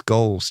remember this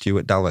goal,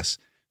 Stuart Dallas?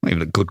 Not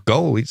even a good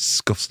goal, he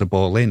scuffs the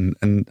ball in.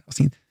 And I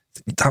think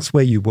that's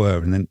where you were.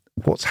 And then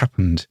what's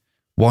happened?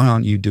 Why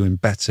aren't you doing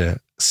better,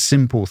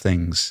 simple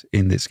things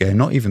in this game?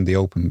 Not even the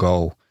open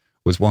goal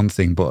was one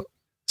thing, but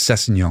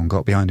Sessegnon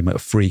got behind him at a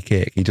free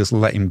kick. He just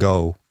let him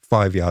go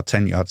 5-yard,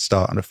 10-yard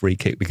start on a free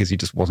kick because he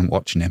just wasn't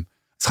watching him.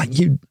 It's like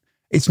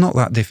it's not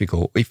that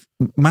difficult. If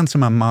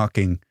man-to-man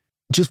marking,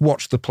 just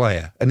watch the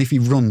player. And if he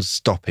runs,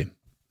 stop him.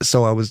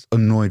 So I was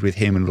annoyed with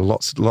him and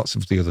lots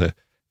of the other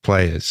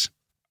players.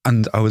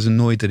 And I was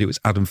annoyed that it was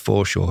Adam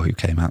Forshaw who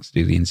came out to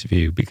do the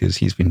interview because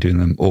he's been doing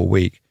them all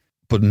week,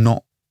 but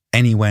not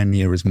anywhere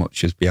near as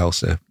much as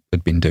Bielsa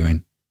had been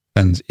doing.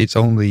 And it's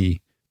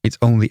only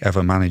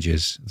ever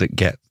managers that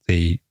get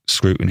the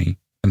scrutiny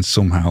and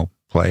somehow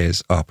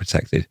players are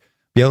protected.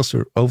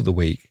 Bielsa over the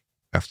week,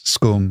 after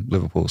Scum,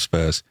 Liverpool,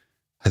 Spurs,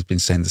 has been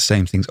saying the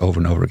same things over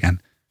and over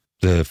again.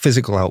 The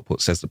physical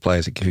output says the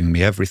players are giving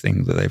me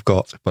everything that they've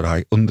got, but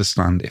I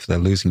understand if they're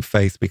losing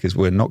faith because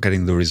we're not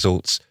getting the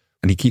results.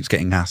 And he keeps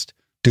getting asked,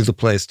 do the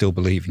players still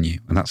believe in you?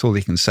 And that's all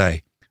he can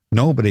say.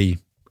 Nobody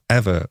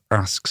ever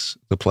asks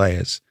the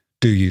players,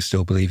 do you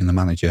still believe in the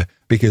manager?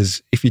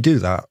 Because if you do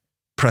that,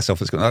 press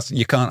officer,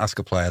 you can't ask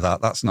a player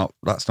that. That's not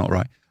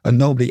right. And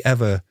nobody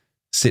ever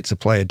sits a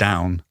player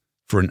down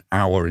for an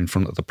hour in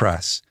front of the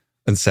press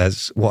and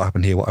says, what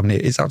happened here? What happened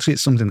here?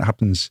 It's something that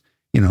happens,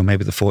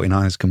 maybe the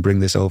 49ers can bring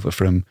this over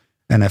from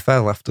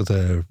NFL after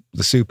the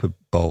Super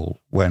Bowl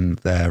when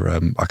their,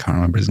 I can't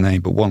remember his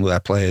name, but one of their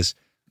players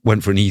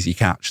went for an easy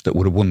catch that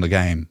would have won the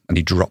game and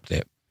he dropped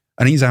it.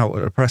 And he's out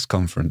at a press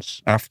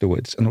conference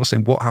afterwards and was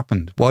saying, what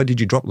happened? Why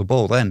did you drop the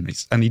ball then?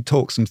 And he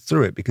talks them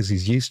through it because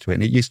he's used to it.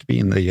 And it used to be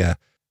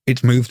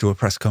it's moved to a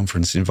press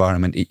conference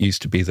environment. It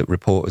used to be that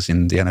reporters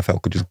in the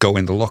NFL could just go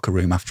in the locker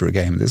room after a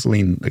game and just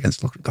lean against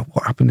the locker room. Go,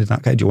 what happened in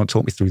that game? Do you want to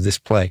talk me through this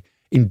play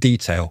in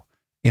detail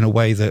in a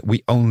way that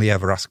we only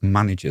ever ask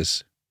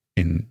managers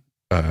in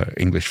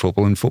English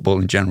football and football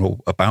in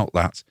general about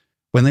that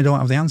when they don't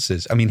have the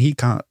answers? I mean,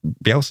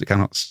 Bielsa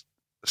cannot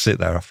sit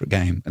there after a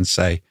game and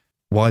say,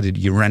 why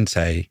did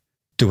Llorente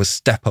do a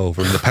step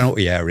over in the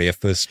penalty area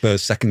for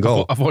Spurs' second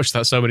goal? I've watched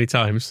that so many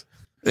times.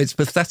 It's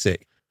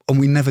pathetic. And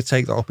we never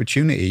take the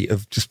opportunity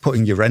of just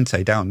putting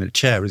Llorente down in a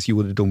chair as you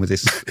would have done with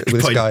this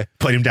guy.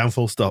 Putting him down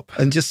full stop.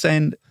 And just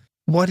saying,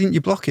 why didn't you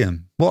block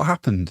him? What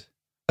happened?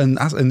 And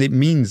it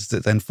means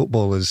that then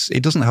footballers,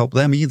 it doesn't help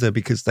them either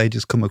because they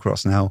just come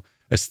across now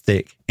as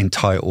thick,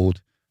 entitled,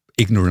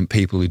 ignorant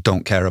people who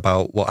don't care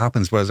about what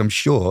happens. Whereas I'm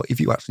sure if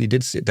you actually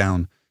did sit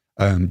down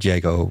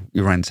Diego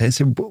Llorente and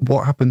said,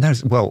 what happened there?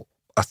 Well,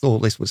 I thought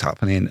this was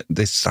happening,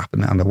 this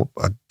happened, and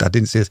I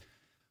didn't see it.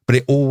 But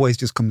it always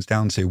just comes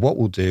down to what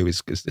we'll do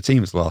is, because the team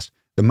has lost,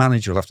 the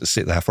manager will have to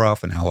sit there for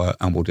half an hour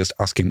and we'll just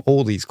ask him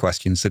all these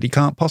questions that he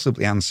can't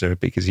possibly answer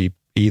because he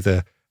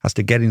either has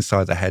to get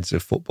inside the heads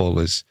of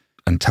footballers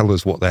and tell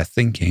us what they're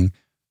thinking,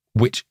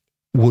 which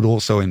would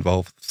also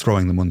involve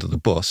throwing them under the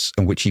bus,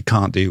 and which he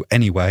can't do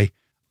anyway.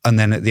 And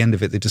then at the end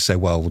of it, they just say,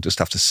 well, we'll just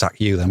have to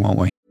sack you then, won't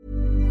we?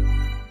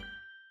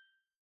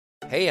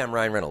 Hey, I'm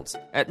Ryan Reynolds.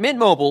 At Mint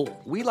Mobile,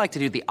 we like to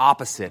do the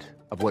opposite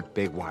of what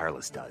Big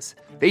Wireless does.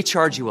 They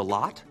charge you a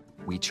lot,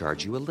 we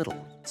charge you a little.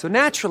 So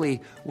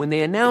naturally, when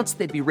they announced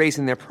they'd be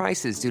raising their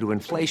prices due to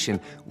inflation,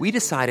 we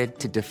decided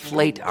to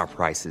deflate our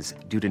prices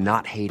due to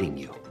not hating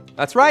you.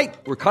 That's right.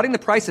 We're cutting the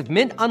price of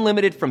Mint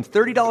Unlimited from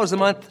 $30 a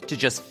month to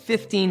just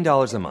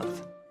 $15 a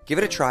month. Give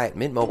it a try at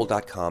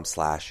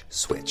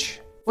mintmobile.com/switch.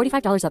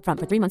 $45 up front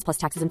for 3 months plus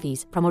taxes and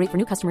fees. Promo rate for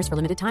new customers for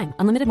limited time.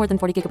 Unlimited more than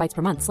 40 gigabytes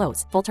per month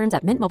slows. Full terms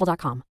at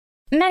mintmobile.com.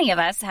 Many of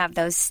us have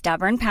those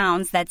stubborn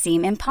pounds that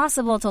seem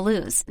impossible to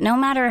lose, no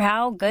matter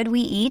how good we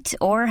eat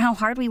or how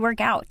hard we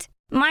work out.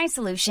 My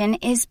solution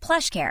is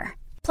PlushCare.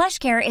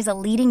 PlushCare is a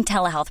leading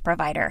telehealth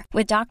provider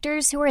with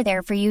doctors who are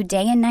there for you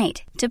day and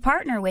night to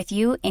partner with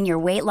you in your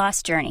weight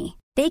loss journey.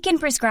 They can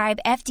prescribe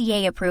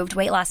FDA-approved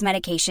weight loss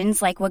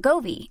medications like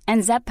Wegovy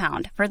and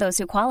Zepbound for those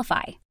who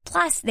qualify.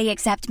 Plus, they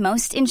accept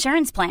most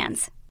insurance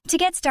plans. To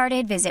get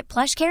started, visit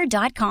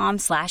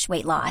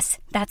plushcare.com/weight loss.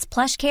 That's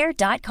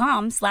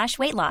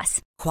plushcare.com/weight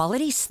loss.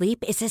 Quality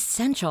sleep is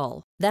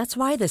essential. That's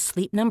why the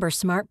Sleep Number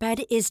Smart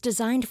Bed is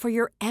designed for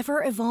your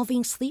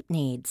ever-evolving sleep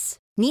needs.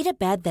 Need a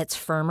bed that's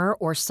firmer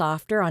or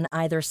softer on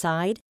either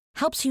side?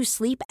 Helps you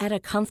sleep at a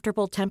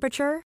comfortable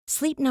temperature?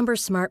 Sleep Number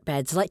Smart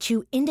Beds let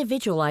you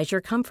individualize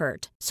your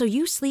comfort so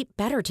you sleep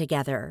better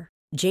together.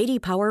 J.D.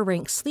 Power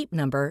ranks Sleep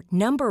Number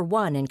number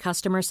 1 in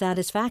customer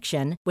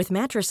satisfaction with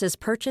mattresses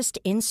purchased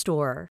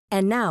in-store.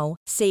 And now,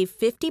 save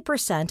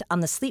 50% on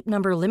the Sleep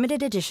Number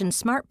Limited Edition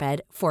Smart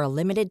Bed for a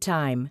limited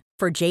time.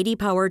 For J.D.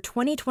 Power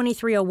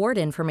 2023 award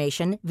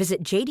information,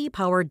 visit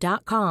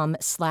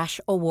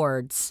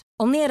jdpower.com/awards.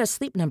 Only at a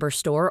Sleep Number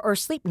store or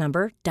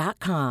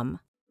sleepnumber.com.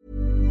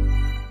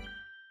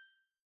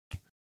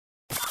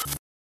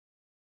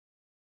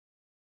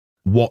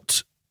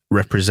 What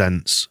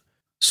represents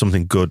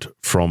something good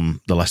from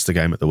the Leicester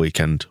game at the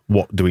weekend?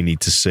 What do we need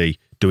to see?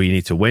 Do we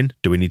need to win?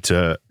 Do we need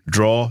to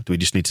draw? Do we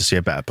just need to see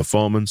a better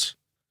performance?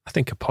 I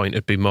think a point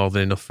would be more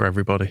than enough for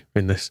everybody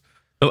in this.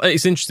 Well,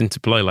 it's interesting to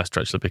play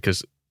Leicester actually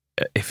because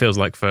it feels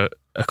like for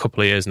a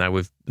couple of years now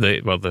with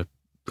the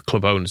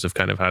club owners have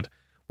kind of had,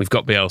 we've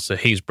got Bielsa,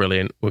 he's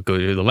brilliant, we're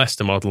going to do the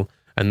Leicester model,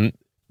 and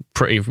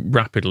pretty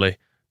rapidly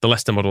the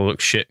Leicester model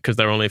looks shit because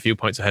they're only a few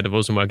points ahead of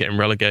us and we're getting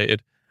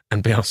relegated.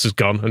 And Bielsa's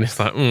gone, and it's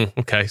like,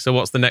 okay, so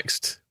what's the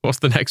next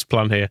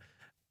plan here?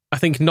 I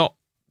think not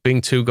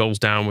being 2 goals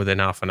down within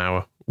half an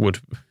hour would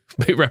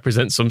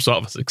represent some sort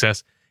of a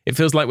success. It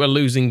feels like we're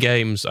losing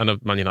games. I know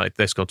Man United,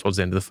 they scored towards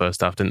the end of the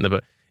first half, didn't they?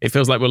 But it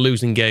feels like we're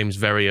losing games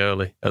very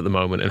early at the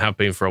moment and have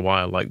been for a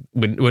while. Like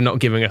we're not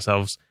giving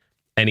ourselves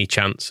any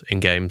chance in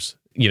games.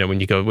 You know,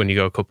 when you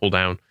go a couple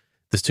down,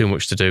 there's too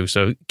much to do.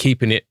 So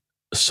keeping it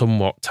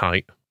somewhat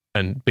tight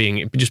and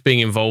being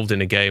involved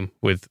in a game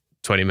with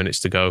 20 minutes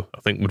to go,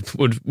 I think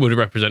would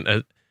represent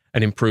an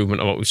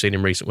improvement on what we've seen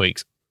in recent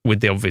weeks, with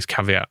the obvious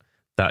caveat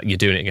that you're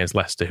doing it against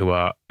Leicester, who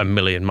are a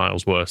million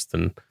miles worse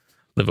than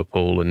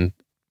Liverpool and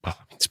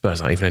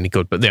Spurs aren't even any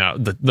good, but they are.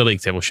 The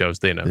league table shows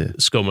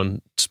Scum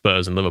and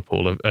Spurs and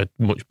Liverpool are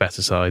much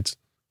better sides.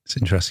 It's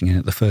interesting,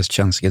 isn't it? The first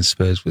chance against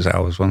Spurs was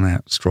ours, wasn't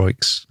it?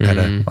 Stroik's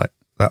header, like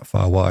that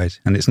far wide.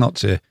 And it's not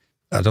to,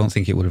 I don't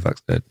think it would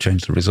have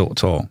changed the result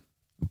at all.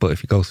 But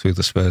if you go through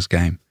the Spurs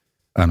game,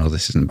 I know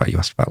this isn't about, you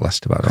asked about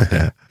Leicester, but I don't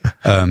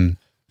care.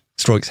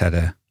 Stroik's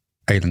header,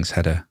 Ayling's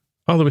header.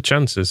 Oh, there were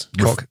chances.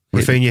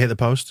 Rafinha hit the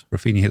post.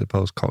 Rafinha hit the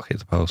post, Koch hit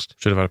the post.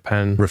 Should have had a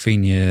pen.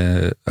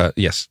 Rafinha,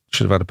 yes,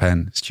 should have had a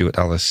pen. Stuart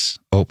Dallas,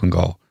 open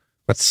goal.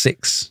 But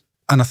 6.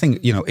 And I think,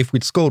 if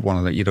we'd scored one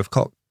of that, you'd have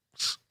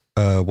Koch's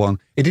one.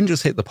 It didn't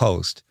just hit the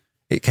post.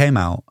 It came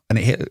out and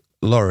it hit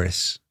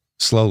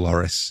slow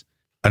Loris.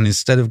 And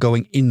instead of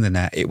going in the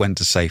net, it went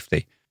to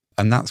safety.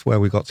 And that's where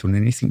we got to. And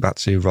then you think back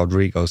to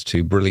Rodrigo's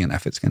 2 brilliant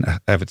efforts against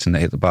Everton that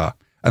hit the bar.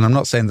 And I'm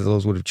not saying that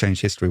those would have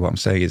changed history. What I'm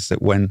saying is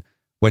that when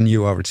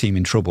you are a team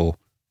in trouble,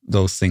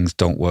 those things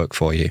don't work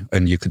for you.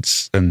 And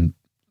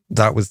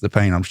that was the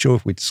pain. I'm sure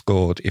if we'd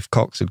scored, if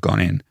Cox had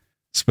gone in,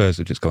 Spurs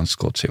would just go and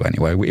score 2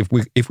 anyway.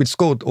 If we'd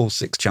scored all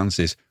 6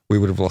 chances, we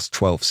would have lost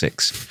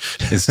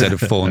 12-6 instead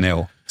of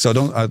 4-0.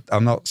 So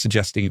I'm not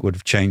suggesting it would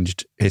have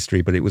changed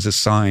history, but it was a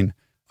sign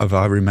of,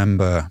 I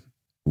remember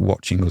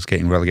watching us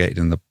getting relegated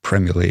in the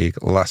Premier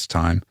League last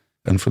time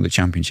and from the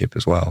Championship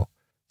as well,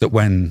 that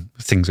when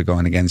things are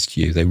going against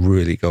you, they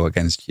really go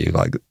against you.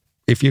 Like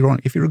if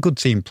you're a good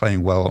team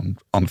playing well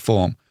on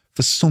form,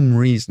 for some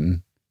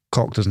reason,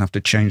 Koch doesn't have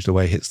to change the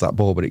way he hits that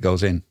ball, but it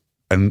goes in.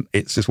 And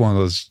it's just one of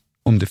those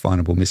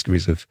undefinable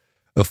mysteries of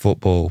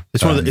football.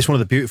 It's one of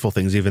the beautiful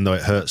things, even though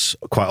it hurts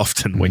quite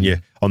often when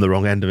you're on the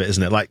wrong end of it,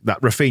 isn't it? Like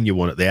that Rafinha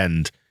one at the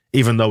end,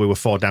 even though we were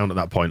 4 down at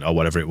that point or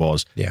whatever it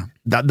was. Yeah.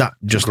 That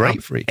just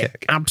great free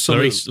kick.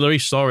 Absolutely.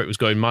 Lloris saw it was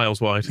going miles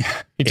wide.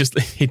 He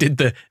did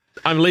the,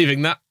 I'm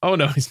leaving that. Oh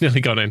no, it's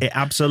nearly gone in.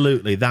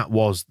 That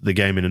was the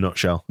game in a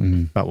nutshell.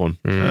 That one.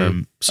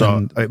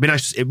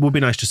 It would be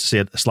nice just to see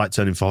a slight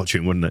turn in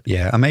fortune, wouldn't it?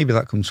 Yeah, and maybe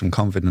that comes from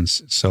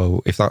confidence.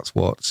 So if that's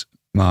what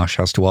Marsch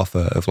has to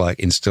offer, of like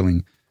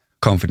instilling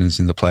confidence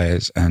in the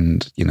players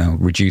and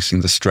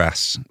reducing the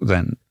stress,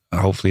 then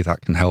hopefully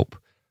that can help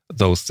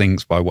those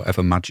things by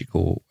whatever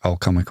magical,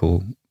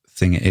 alchemical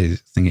thing it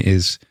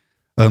is.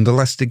 The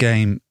Leicester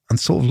game, I'm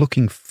sort of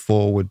looking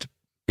forward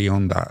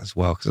beyond that as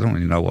well, because I don't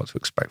really know what to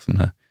expect from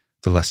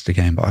the Leicester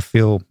game. But I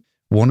feel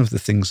one of the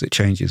things that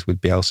changes with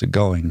Bielsa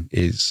going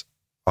is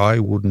I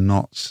would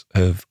not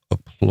have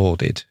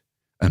applauded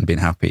and been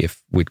happy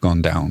if we'd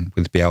gone down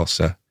with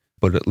Bielsa,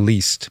 but at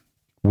least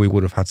we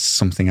would have had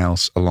something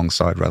else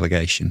alongside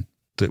relegation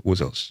that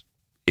was us.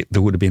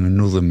 There would have been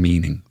another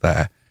meaning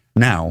there.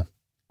 Now,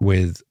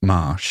 with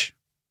Marsch,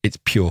 it's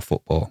pure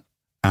football,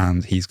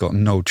 and he's got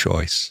no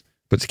choice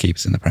but to keep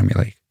us in the Premier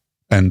League.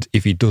 And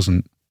if he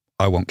doesn't,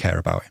 I won't care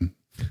about him.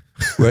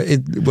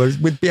 Whereas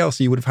with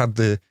Bielsa, you would have had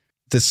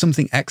there's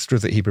something extra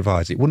that he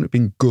provides. It wouldn't have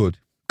been good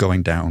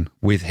going down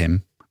with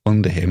him,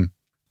 under him,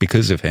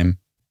 because of him,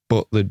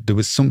 but there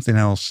was something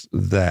else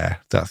there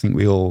that I think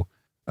we all,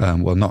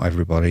 well, not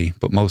everybody,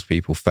 but most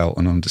people felt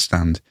and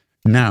understand.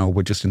 Now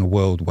we're just in a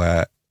world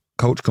where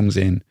coach comes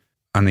in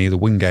and they either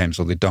win games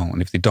or they don't.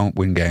 And if they don't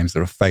win games,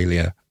 they're a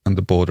failure and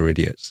the board are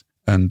idiots.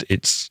 And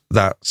it's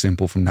that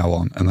simple from now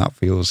on. And that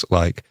feels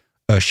like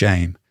a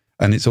shame.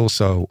 And it's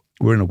also,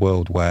 we're in a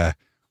world where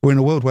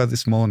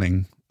this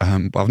morning,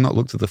 I've not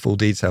looked at the full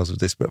details of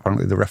this, but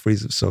apparently the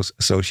Referees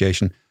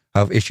Association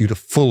have issued a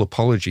full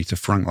apology to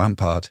Frank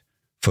Lampard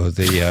for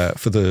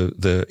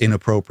the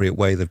inappropriate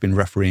way they've been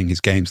refereeing his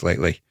games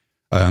lately.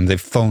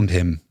 They've phoned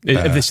him.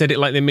 Have they said it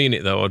like they mean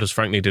it, though, or does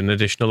Frank need an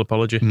additional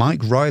apology?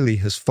 Mike Riley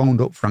has phoned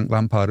up Frank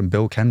Lampard and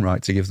Bill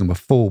Kenwright to give them a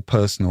full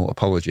personal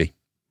apology.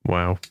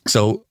 Wow.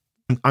 So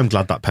I'm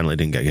glad that penalty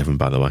didn't get given,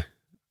 by the way,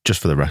 just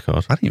for the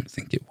record. I didn't even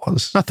think it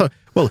was. I thought,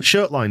 well,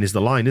 shirt line is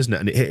the line, isn't it?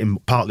 And it hit him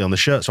partly on the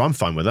shirt, so I'm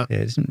fine with that. Yeah,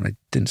 it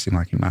didn't seem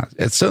like he mattered.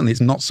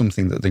 It's not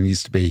something that there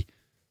needs to be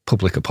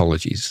public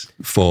apologies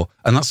for,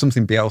 and that's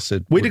something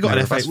Bielsa we'd have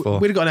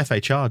got an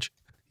FA charge.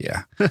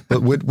 Yeah,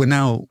 but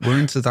we're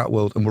into that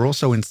world, and we're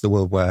also into the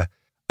world where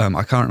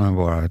I can't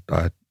remember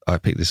where I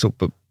picked this up,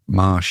 but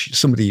Marsch,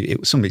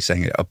 somebody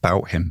saying it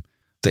about him,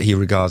 that he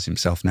regards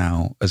himself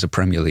now as a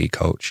Premier League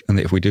coach, and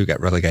that if we do get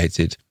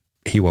relegated,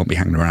 he won't be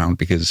hanging around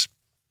because,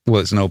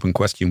 well, it's an open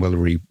question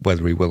whether he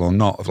will or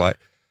not. Of like,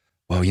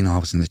 well, I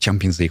was in the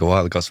Champions League a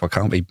while ago, so I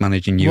can't be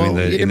managing you in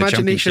the Championship.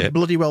 Championship. He should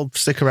bloody well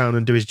stick around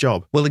and do his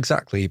job. Well,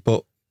 exactly.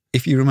 But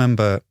if you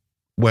remember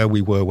where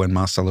we were when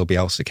Marcelo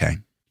Bielsa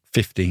came,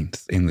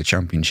 15th in the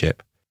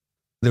Championship,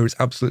 there is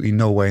absolutely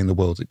no way in the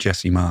world that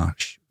Jesse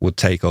Marsch would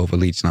take over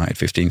Leeds United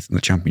 15th in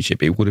the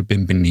Championship. It would have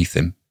been beneath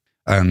him.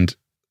 And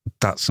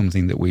that's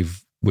something that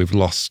we've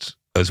lost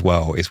as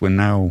well, is we're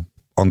now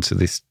onto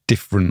this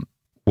different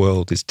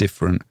world, this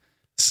different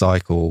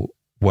cycle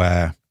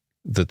where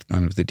the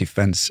kind of the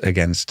defense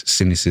against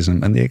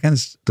cynicism and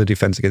the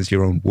defense against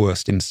your own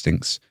worst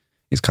instincts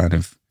is kind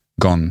of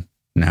gone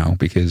now,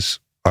 because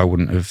I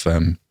wouldn't have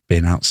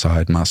been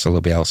outside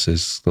Marcelo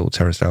Bielsa's little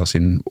terrace house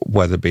in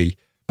Wetherby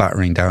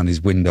battering down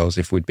his windows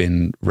if we'd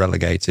been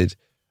relegated.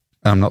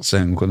 I'm not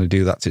saying I'm going to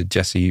do that to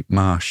Jesse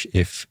Marsch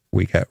if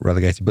we get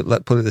relegated, but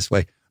let's put it this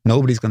way.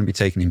 Nobody's going to be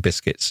taking him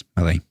biscuits,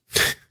 are they?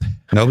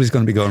 Nobody's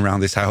going to be going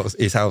around his house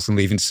and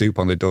leaving soup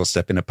on the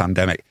doorstep in a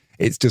pandemic.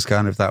 It's just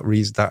kind of that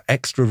reason, that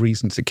extra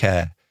reason to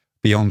care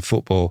beyond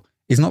football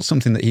is not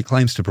something that he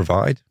claims to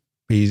provide.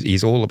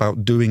 He's all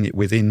about doing it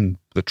within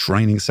the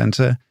training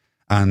centre,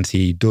 and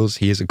he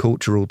is a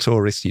cultural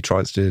tourist. He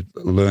tries to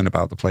learn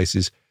about the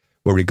places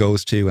where he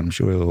goes to, and I'm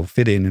sure he'll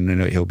fit in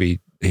and he'll be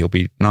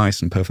nice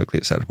and perfectly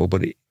acceptable.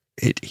 But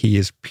he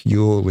is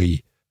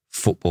purely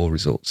football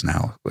results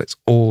now. That's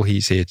all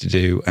he's here to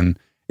do. And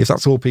if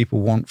that's all people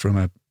want from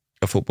a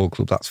football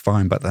club, that's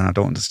fine. But then I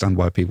don't understand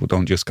why people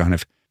don't just kind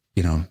of,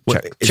 check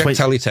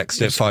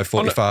teletext at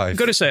 5:45. I've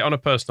got to say, on a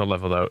personal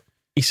level, though,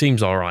 he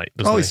seems all right.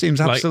 He seems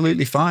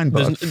absolutely fine.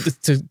 But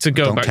to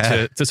go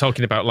back to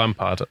talking about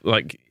Lampard,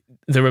 like,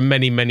 there are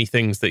many, many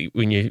things that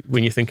when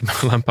you think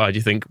about Lampard,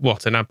 you think,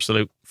 what an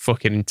absolute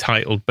fucking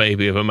entitled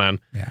baby of a man.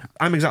 Yeah,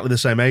 I'm exactly the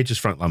same age as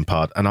Frank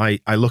Lampard, and I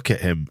look at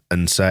him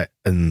and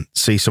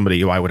see somebody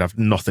who I would have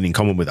nothing in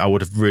common with. I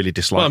would have really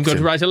disliked. Well, I'm going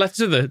him. to write a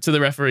letter to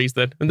the referees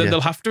then, and then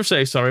they'll have to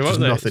say sorry, won't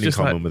they? Nothing in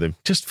common with him.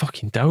 Just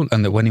fucking don't.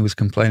 And that when he was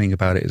complaining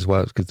about it as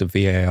well, because the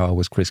VAR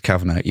was Chris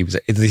Kavanagh, he was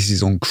like, "This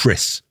is on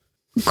Chris."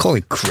 Call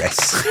him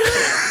Chris.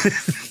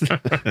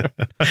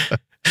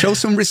 Show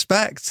some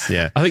respect.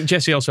 Yeah, I think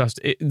Jesse also has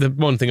the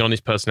one thing on his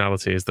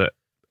personality is that,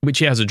 which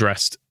he has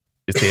addressed,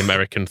 is the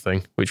American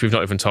thing, which we've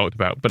not even talked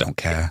about. But don't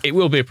care. It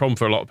will be a problem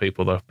for a lot of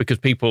people though, because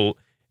people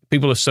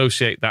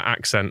associate that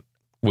accent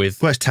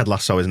with. Well, it's Ted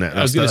Lasso, isn't it?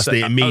 That's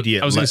the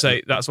immediate. I was going to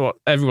say that's what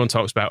everyone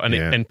talks about,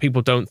 and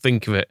people don't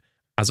think of it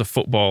as a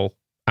football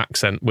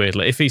accent.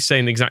 Weirdly, if he's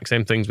saying the exact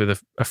same things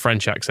with a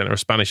French accent or a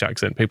Spanish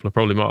accent, people are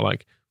probably more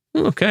like,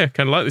 okay, I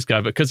kind of like this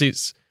guy, but because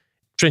it's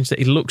strange that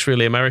he looks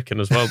really American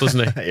as well,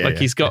 doesn't he?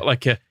 He's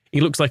got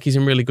he looks like he's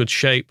in really good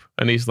shape,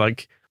 and he's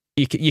like,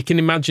 you can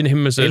imagine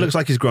him as he looks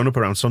like he's grown up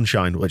around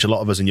sunshine, which a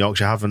lot of us in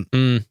Yorkshire haven't.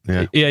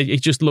 He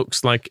just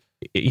looks like,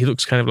 he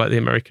looks kind of like the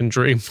American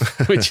dream,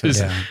 which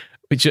is,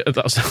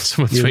 that's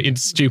someone tweeting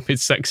stupid,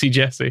 sexy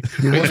Jesse,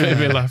 which made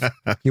me laugh.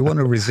 You want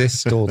to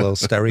resist all those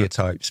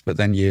stereotypes, but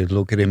then you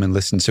look at him and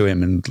listen to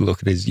him and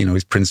look at his,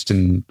 his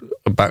Princeton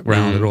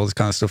background and all this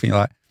kind of stuff, and you're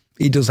like,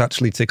 he does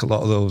actually tick a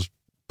lot of those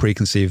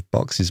preconceived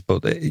boxes,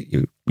 but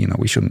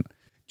we shouldn't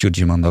judge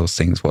him on those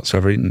things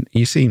whatsoever. And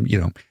you seem,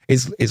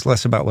 it's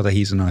less about whether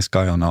he's a nice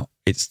guy or not.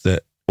 It's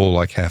that all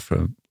I care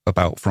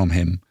about from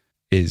him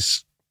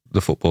is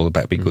the football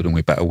better be good and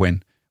we better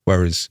win.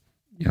 Whereas,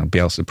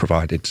 Bielsa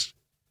provided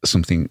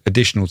something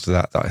additional to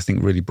that I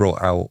think really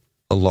brought out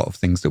a lot of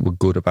things that were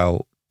good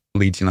about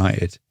Leeds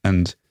United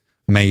and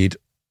made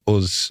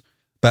us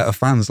better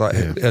fans.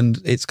 And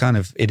it's kind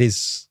of, it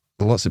is.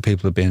 Lots of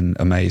people have been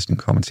amazed and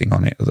commenting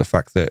on it, the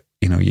fact that,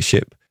 you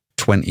ship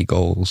 20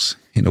 goals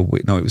in a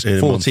week. No, it was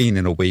 14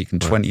 in a week and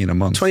 20 in a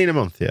month. 20 in a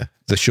month, yeah.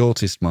 The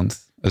shortest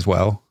month as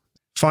well.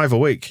 5 a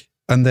week.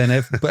 And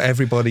then but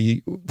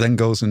everybody then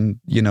goes and,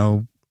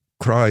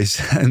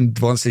 cries and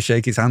wants to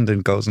shake his hand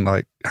and goes and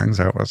hangs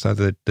out outside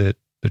the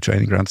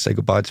training ground to say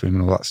goodbye to him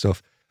and all that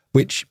stuff.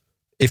 Which,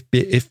 if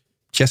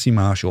Jesse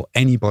Marsch or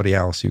anybody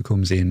else who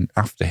comes in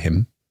after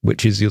him,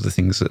 which is the other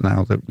things that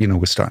now that,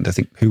 we're starting to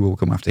think who will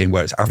come after him,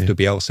 whereas after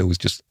Bielsa was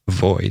just a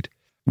void,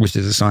 which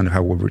is a sign of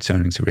how we're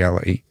returning to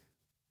reality.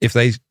 If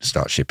they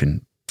start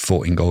shipping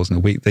 14 goals in a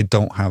week,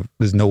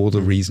 there's no other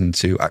reason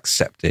to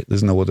accept it.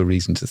 There's no other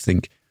reason to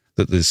think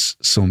that there's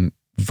some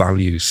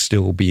value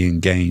still being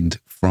gained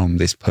from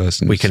this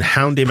person. We can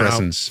hound him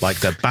out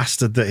like the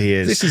bastard that he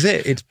is. This is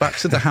it. It's back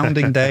to the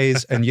hounding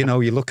days. And, you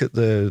look at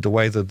the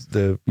way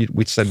that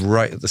we said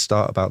right at the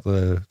start about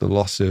the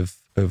loss of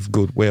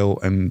goodwill,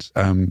 and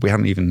we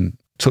haven't even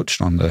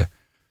touched on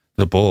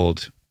the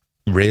board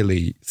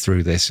really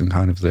through this, and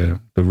kind of the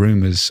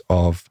rumours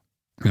of,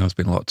 there's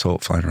been a lot of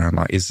talk flying around,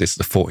 like, is this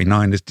the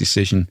 49ers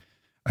decision?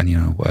 And,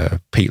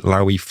 Pete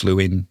Lowy flew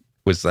in,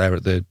 was there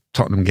at the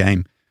Tottenham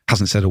game,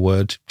 hasn't said a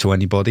word to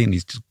anybody,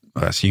 and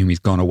I assume he's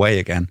gone away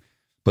again.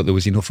 But there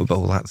was enough of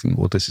all that thing,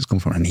 this has come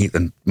from, and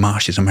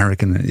Marsch is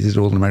American, and it is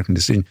all an American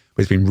decision.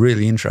 But it's been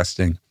really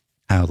interesting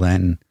how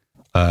then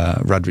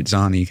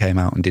Radrizzani came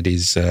out and did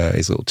his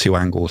little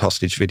 2-angled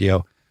hostage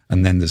video,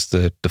 and then there's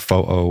the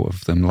photo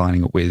of them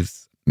lining up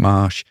with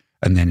Marsch,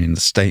 and then in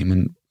the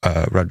statement,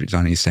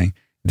 Radrizzani is saying,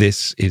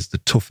 "This is the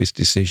toughest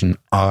decision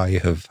I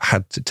have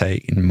had to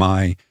take in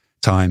my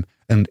time."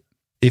 And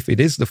if it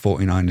is the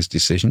 49ers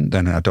decision,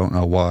 then I don't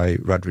know why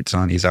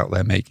Radrizzani is out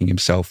there making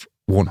himself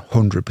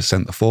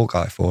 100% the fall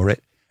guy for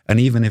it. And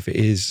even if it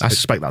is, I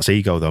suspect that's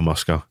ego though,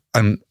 Moscow.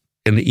 And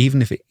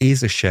even if it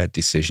is a shared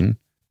decision,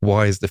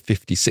 why is the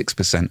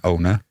 56%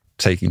 owner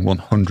taking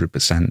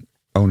 100%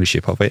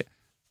 ownership of it,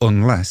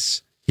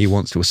 unless he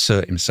wants to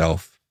assert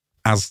himself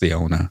as the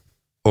owner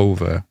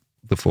over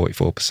the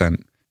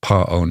 44%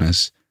 part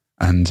owners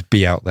and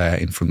be out there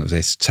in front of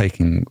this,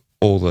 taking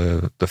all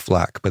the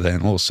flack. But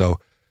then also,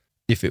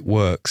 if it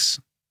works,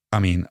 I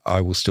mean,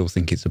 I will still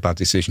think it's a bad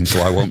decision,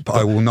 so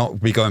I will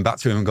not be going back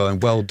to him and going,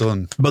 "Well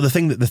done." But the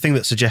thing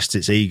that suggests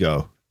it's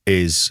ego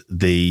is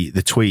the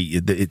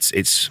tweet.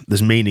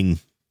 There's meaning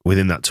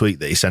within that tweet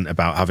that he sent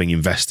about having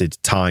invested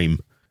time,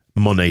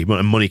 money,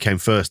 and money came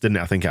first, didn't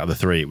it? I think out of the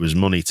three, it was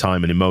money,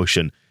 time, and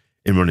emotion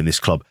in running this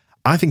club.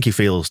 I think he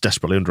feels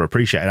desperately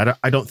underappreciated.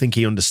 I don't think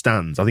he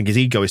understands. I think his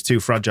ego is too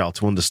fragile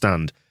to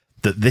understand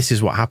that this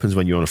is what happens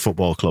when you own a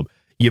football club.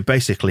 You're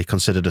basically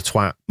considered a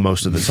twat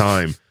most of the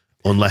time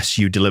unless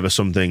you deliver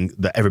something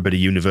that everybody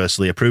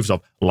universally approves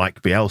of,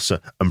 like Bielsa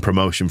and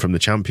promotion from the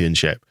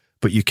Championship.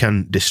 But you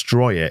can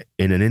destroy it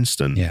in an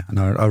instant. Yeah, and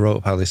I wrote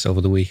about this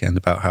over the weekend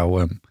about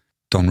how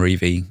Don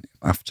Revie,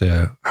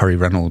 after Harry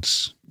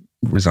Reynolds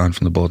resigned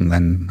from the board and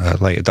then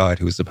later died,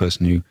 who was the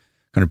person who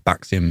kind of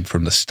backed him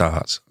from the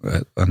start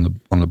on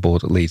the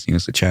board at Leeds. He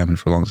was the chairman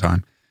for a long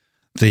time.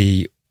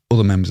 The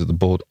other members of the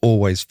board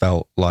always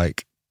felt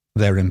like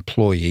their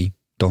employee,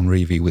 Don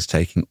Revie, was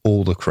taking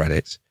all the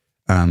credit,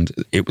 and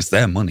it was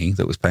their money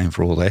that was paying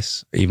for all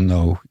this, even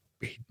though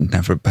he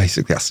never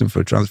basically asked them for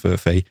a transfer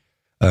fee.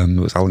 It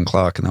was Alan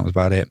Clark, and that was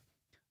about it.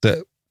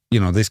 That,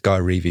 this guy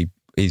Revie,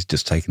 he's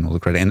just taking all the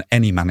credit, and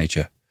any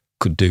manager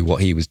could do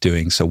what he was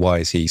doing, so why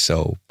is he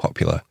so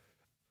popular?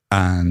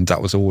 And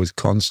that was always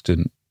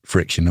constant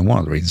friction, and one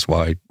of the reasons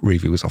why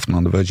Revie was often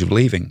on the verge of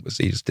leaving was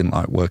he just didn't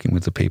like working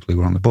with the people who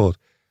were on the board.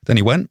 Then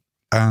he went,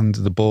 and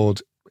the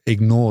board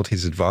ignored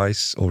his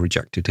advice or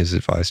rejected his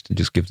advice to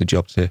just give the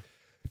job to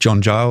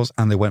John Giles,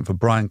 and they went for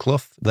Brian Clough,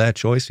 their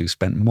choice, who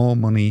spent more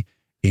money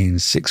in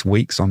 6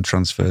 weeks on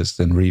transfers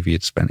than Revie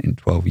had spent in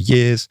 12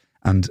 years,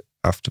 and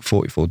after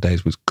 44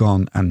 days was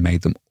gone and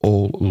made them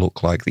all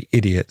look like the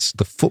idiots,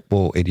 the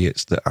football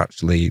idiots that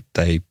actually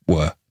they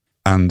were.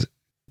 And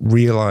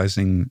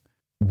realising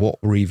what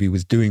Revie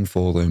was doing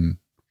for them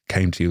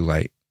came too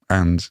late.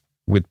 And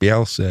with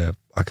Bielsa,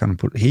 I kind of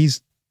put,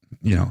 he's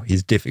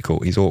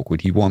difficult, he's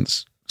awkward, he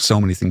wants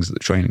so many things at the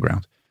training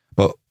ground,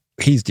 but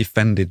he's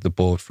defended the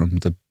board from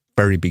the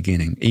very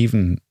beginning,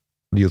 even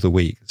the other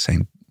week,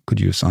 saying, could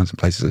you have signed some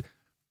places?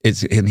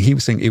 And he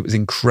was saying it was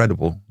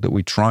incredible that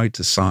we tried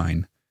to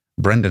sign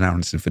Brendan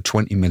Aronson for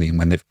 20 million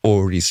when they've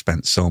already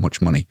spent so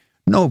much money.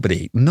 No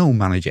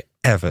manager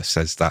ever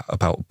says that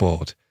about a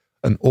board.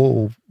 And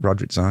all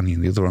Radrizzani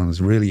and the other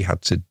owners really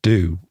had to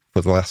do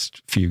for the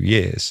last few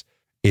years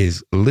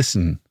is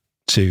listen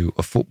to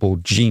a football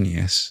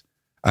genius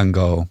and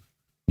go,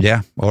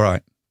 yeah, all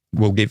right,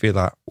 we'll give you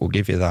that, we'll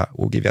give you that,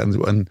 we'll give you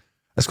that. And I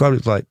described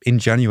it like in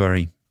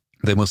January,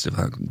 they must have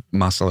like,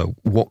 Marcelo,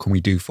 what can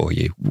we do for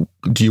you?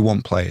 Do you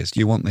want players? Do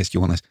you want this? Do you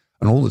want this?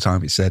 And all the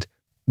time it said,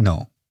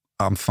 no,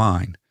 I'm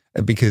fine.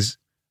 Because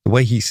the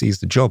way he sees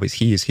the job is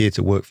he is here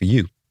to work for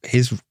you.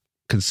 His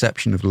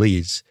conception of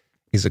Leeds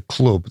is a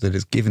club that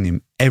has given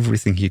him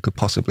everything he could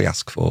possibly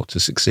ask for to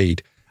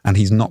succeed, and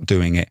he's not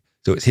doing it.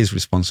 So it's his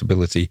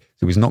responsibility.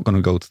 So he's not going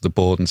to go to the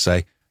board and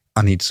say,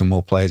 I need some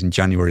more players in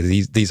January.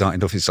 These aren't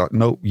enough. It's like,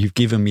 no, you've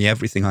given me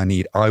everything I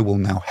need. I will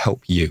now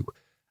help you.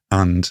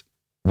 And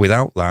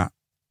without that,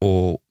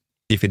 or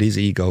if it is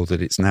ego,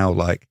 that it's now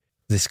like,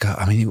 this guy,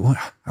 I mean,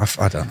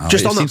 I don't know.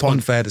 Just it on that seems point,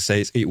 unfair to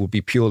say it would be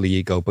purely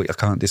ego, but I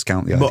can't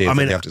discount the idea that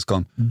they have just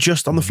gone.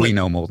 Just on the flip, we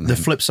know more than the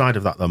him. flip side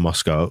of that, though,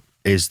 Moscow,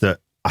 is that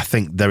I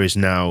think there is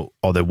now,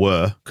 or there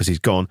were, because he's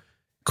gone,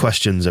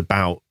 questions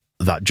about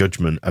that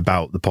judgment,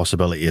 about the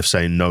possibility of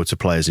saying no to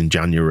players in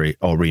January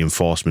or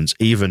reinforcements,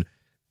 even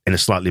in a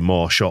slightly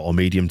more short or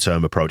medium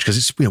term approach. Because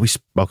it's, we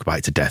spoke about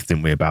it to death,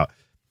 didn't we? About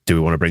do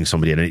we want to bring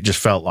somebody in? And it just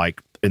felt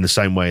like, in the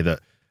same way that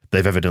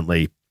they've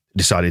evidently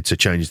decided to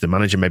change the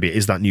manager, maybe it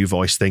is that new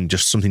voice thing,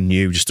 just something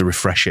new, just to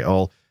refresh it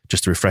all,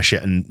 just to refresh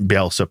it. And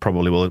Bielsa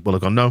probably will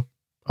have gone, no,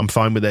 I'm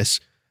fine with this,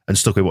 and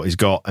stuck with what he's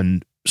got.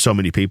 And so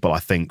many people, I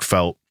think,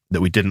 felt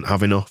that we didn't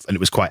have enough, and it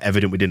was quite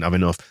evident we didn't have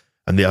enough.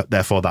 And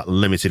therefore, that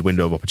limited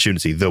window of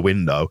opportunity, the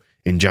window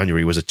in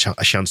January, was a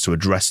chance to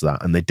address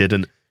that, and they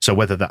didn't. So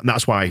whether that, and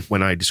that's why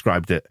when I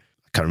described it,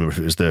 I can't remember if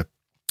it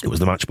was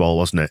the match ball,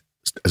 wasn't it,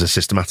 as a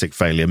systematic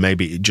failure.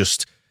 Maybe it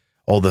just,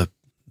 all the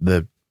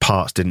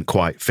parts didn't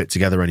quite fit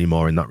together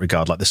anymore in that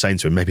regard. Like they're saying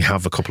to him, maybe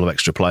have a couple of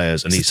extra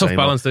players, and it's he's a tough saying,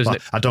 balance, isn't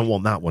it? I don't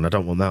want that one. I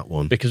don't want that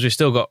one. Because we've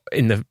still got,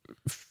 in the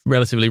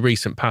relatively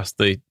recent past,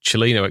 the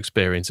Chileno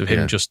experience of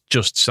him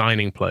just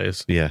signing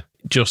players. Yeah.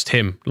 Just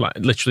him, like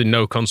literally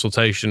no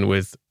consultation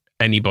with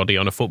anybody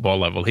on a football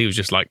level. He was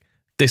just like,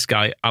 this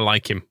guy, I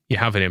like him, you're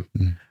having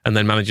him. And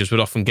then managers would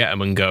often get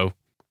him and go,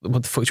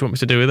 what the fuck do you want me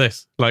to do with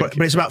this? Like,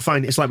 but it's about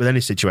finding, it's like with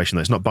any situation,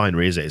 though, it's not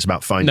binary, is it? It's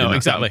about finding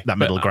that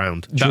middle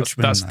ground.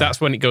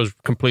 That's when it goes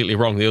completely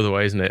wrong the other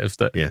way, isn't it? Is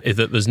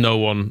that there's no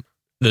one,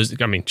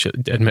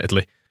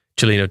 admittedly,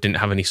 Chileno didn't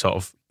have any sort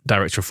of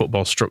director of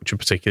football structure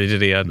particularly,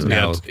 did he?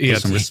 He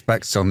had some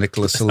respect on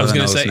Nicolas Salerno's I was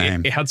going to say,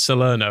 name. It had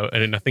Salerno,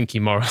 and I think he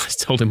more or less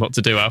told him what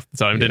to do half the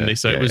time, didn't he?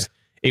 So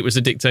it was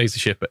a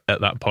dictatorship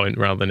at that point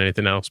rather than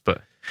anything else.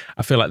 But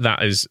I feel like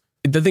that is,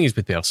 the thing is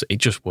with Bielsa, it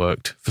just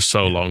worked for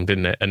so long,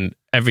 didn't it? And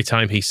every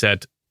time he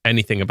said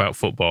anything about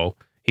football,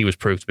 he was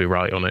proved to be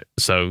right on it.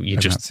 So you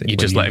just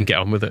let him get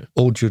on with it.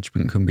 All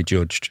judgment can be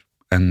judged,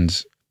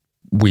 and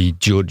we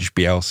judge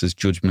Bielsa's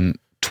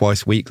judgment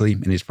twice weekly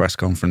in his press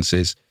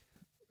conferences.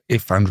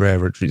 If Andrea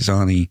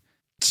Radrizzani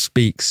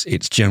speaks,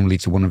 it's generally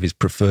to one of his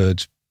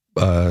preferred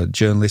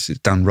journalists. It's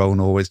Dan Rowan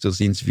always does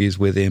the interviews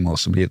with him, or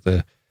somebody at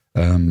the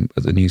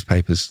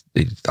newspapers.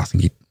 I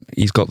think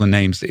he's got the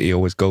names that he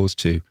always goes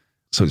to.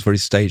 So it's very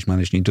stage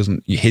managed.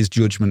 And his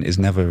judgment is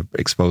never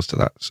exposed to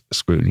that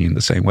scrutiny in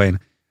the same way. And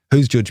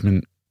whose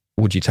judgment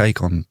would you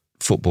take on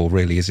football,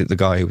 really? Is it the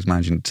guy who was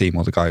managing the team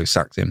or the guy who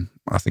sacked him?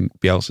 I think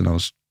Bielsa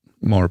knows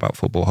more about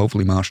football.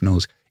 Hopefully Marsch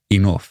knows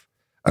enough.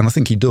 And I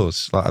think he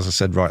does. Like, as I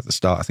said right at the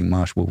start, I think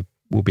Marsch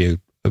will be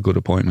a good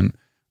appointment.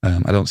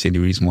 I don't see any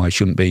reason why he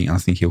shouldn't be. And I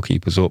think he'll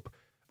keep us up.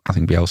 I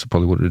think Bielsa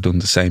probably would have done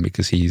the same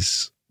because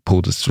he's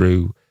pulled us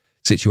through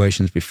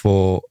situations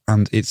before.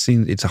 And it's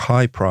a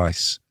high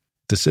price.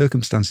 The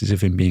circumstances of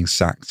him being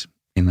sacked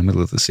in the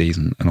middle of the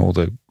season and all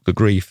the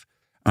grief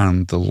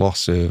and the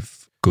loss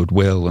of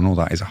goodwill and all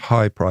that is a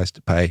high price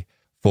to pay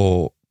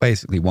for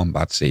basically one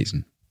bad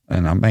season.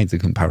 And I made the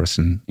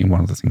comparison in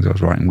one of the things I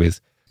was writing with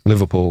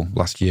Liverpool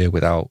last year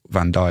without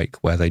Van Dijk,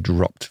 where they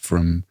dropped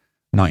from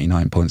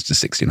 99 points to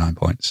 69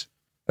 points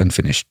and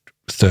finished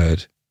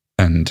third.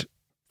 And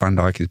Van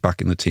Dijk is back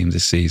in the team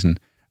this season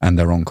and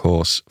they're on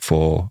course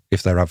for,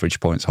 if their average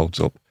points holds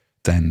up,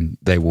 then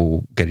they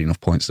will get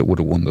enough points that would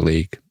have won the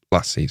league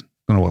last season.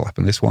 I don't know what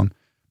happened this one,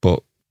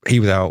 but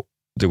he was out,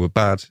 they were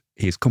bad,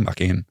 he's come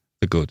back in,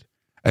 they're good.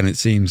 And it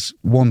seems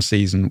one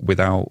season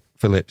without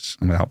Phillips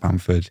and without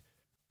Bamford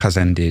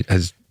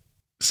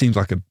seems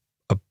like a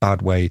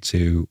bad way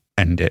to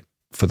end it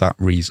for that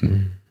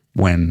reason.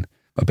 When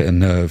a bit of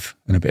nerve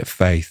and a bit of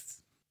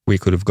faith, we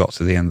could have got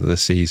to the end of the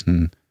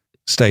season,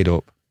 stayed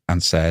up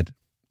and said,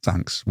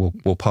 thanks,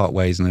 we'll part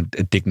ways in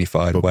a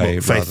dignified way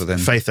rather than...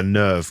 Faith and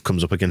nerve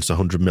comes up against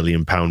 £100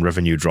 million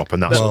revenue drop,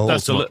 and that's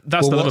the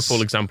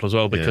Liverpool example as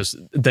well, because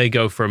they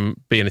go from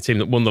being a team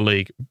that won the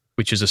league,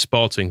 which is a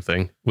sporting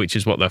thing, which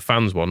is what their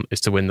fans want, is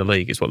to win the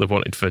league. It's what they've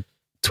wanted for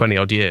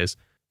 20-odd years.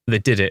 They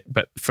did it,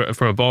 but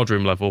from a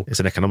boardroom level...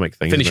 It's an economic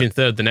thing, finishing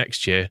third the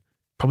next year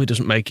probably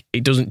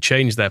doesn't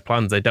change their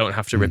plans. They don't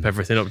have to rip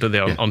everything up, do they,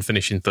 on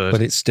finishing third?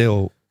 But it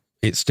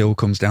still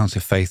comes down to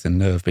faith and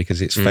nerve, because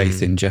it's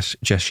faith in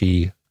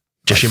Jesse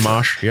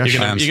Marsch. Yes.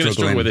 You're going to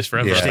struggle with this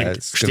forever. Yeah,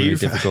 it's going to be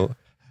difficult.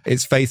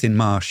 It's faith in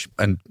Marsch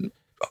and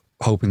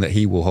hoping that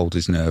he will hold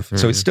his nerve.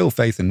 So it's still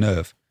faith and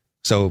nerve.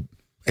 So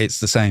it's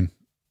the same.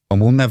 And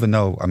we'll never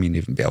know. I mean,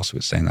 even Bielsa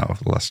was saying that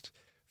over the last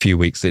few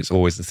weeks, that it's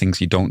always the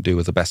things you don't do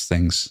are the best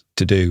things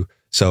to do.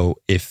 So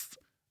if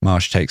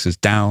Marsch takes us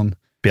down...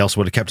 Bielsa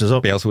would have kept us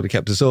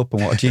up.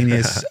 And what a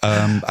genius.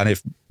 And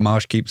if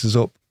Marsch keeps us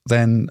up,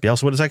 then...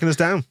 Bielsa would have taken us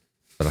down.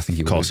 But I think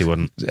he would. Of course he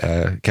wouldn't.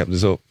 Kept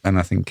us up. And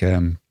I think...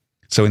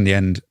 so in the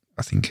end,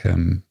 I think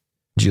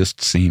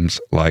just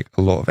seems like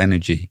a lot of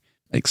energy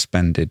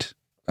expended,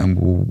 and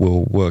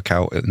we'll work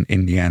out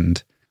in the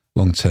end,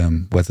 long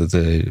term, whether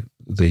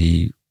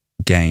the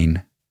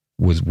gain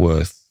was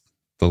worth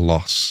the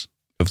loss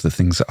of the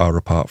things that are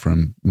apart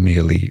from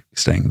merely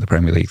staying in the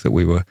Premier League that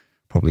we were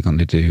probably going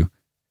to do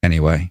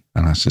anyway.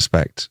 And I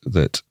suspect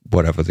that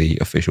whatever the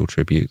official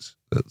tributes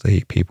that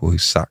the people who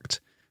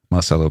sacked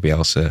Marcelo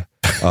Bielsa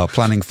are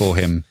planning for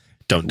him,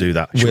 don't do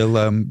that. He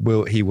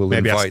will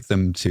maybe invite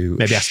them to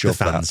ask the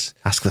fans.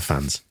 Ask the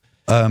fans.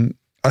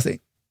 I think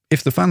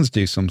if the fans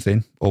do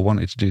something or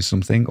wanted to do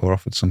something or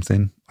offered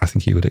something, I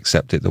think he would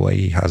accept it the way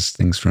he has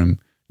things from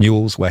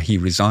Newell's, where he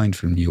resigned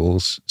from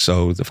Newell's.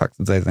 So the fact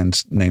that they then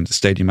named the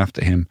stadium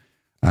after him,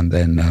 and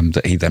then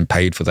that he then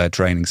paid for their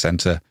training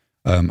centre,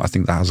 I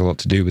think that has a lot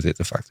to do with it.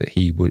 The fact that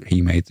he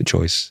made the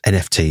choice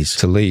NFTs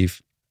to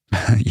leave.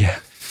 Yeah,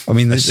 I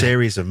mean, a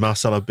series of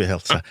Marcelo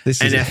Bielsa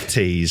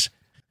NFTs.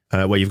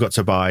 Where you've got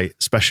to buy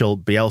special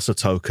Bielsa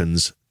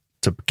tokens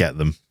to get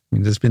them. I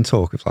mean, there's been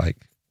talk of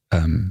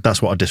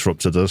that's what a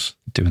disruptor does.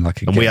 Doing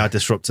we are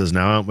disruptors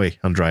now, aren't we,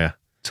 Andrea?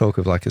 Talk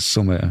of a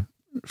summer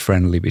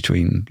friendly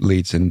between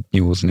Leeds and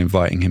Newell's and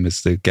inviting him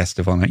as the guest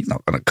of honour. He's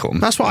not going to come.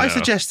 That's what I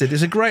suggested.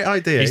 It's a great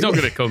idea. He's not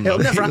going to come. It'll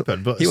never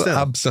happen, but he will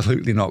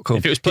absolutely not come.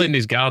 If it was playing in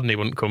his garden, he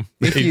wouldn't come.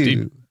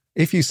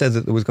 If you said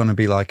that there was going to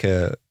be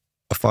a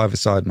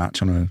five-a-side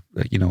match on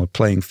a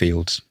playing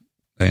field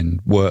in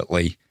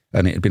Wortley,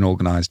 and it had been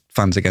organised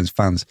fans against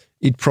fans,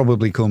 he'd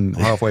probably come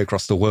halfway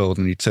across the world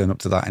and he'd turn up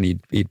to that and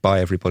he'd buy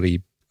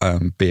everybody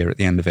beer at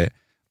the end of it.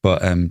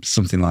 But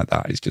something like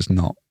that is just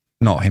not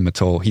him at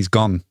all. He's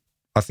gone.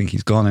 I think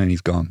he's gone and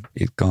he's gone.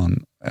 He's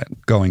gone.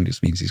 Going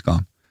just means he's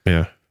gone.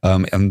 Yeah.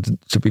 And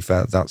to be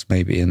fair, that's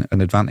maybe an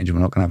advantage. We're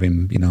not going to have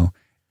him,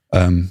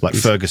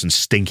 Ferguson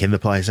stinking the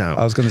place out.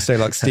 I was going to say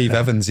Steve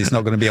Evans. He's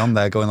not going to be on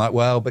there going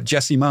but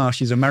Jesse Marsch,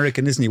 he's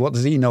American, isn't he? What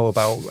does he know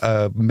about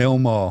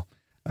Millmore?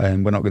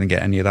 And we're not going to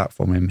get any of that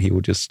from him. He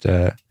will just,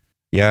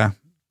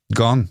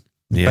 gone.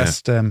 Yeah.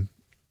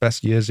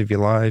 Best years of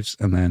your lives,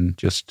 and then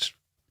just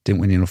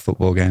didn't win enough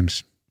football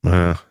games.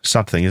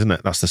 Sad thing, isn't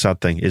it? That's the sad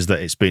thing, is that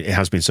it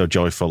has been so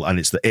joyful, and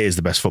it is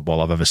the best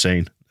football I've ever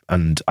seen.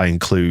 And I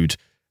include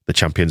the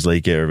Champions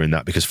League era in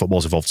that, because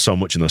football's evolved so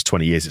much in those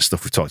 20 years. It's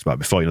stuff we've talked about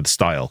before, the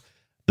style,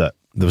 that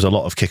there was a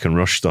lot of kick and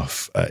rush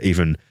stuff,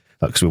 even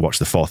because we watched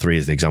the 4-3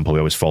 as the example we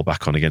always fall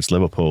back on against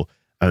Liverpool.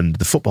 and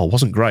the football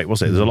wasn't great,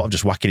 was it? There's a lot of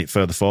just whacking it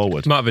further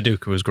forward. Mark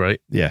Viduka was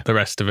great. Yeah. The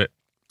rest of it,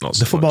 not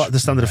so The football, much. the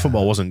standard of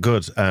football wasn't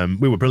good.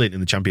 We were brilliant in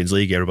the Champions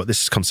League era, but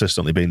this has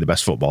consistently been the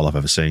best football I've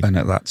ever seen. And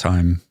at that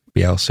time,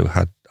 Bielsa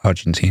had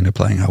Argentina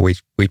playing how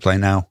we play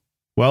now.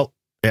 Well,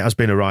 it has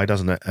been a ride,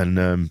 hasn't it?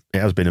 And it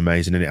has been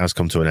amazing, and it has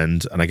come to an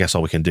end. And I guess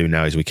all we can do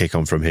now is we kick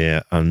on from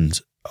here and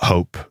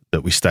hope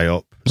that we stay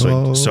up.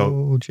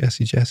 So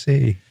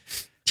Jesse,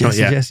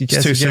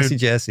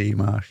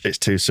 Marsch. It's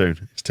too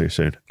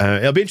soon.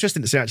 It'll be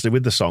interesting to see actually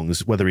with the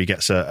songs whether he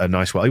gets a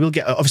nice one. He will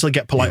obviously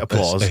get polite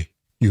applause.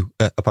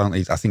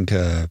 Apparently, I think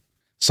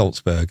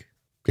Salzburg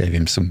gave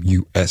him some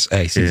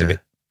USA. Seems a bit.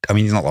 I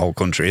mean, he's not the whole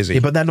country, is he? Yeah,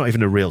 but they're not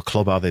even a real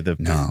club, are they?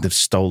 They've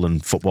stolen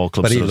football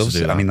clubs. But he loves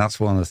it. I mean, that's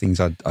one of the things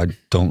I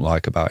don't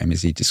like about him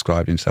is he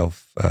described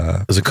himself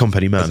as a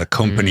company man. As a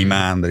company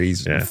man, that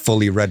he's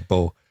fully Red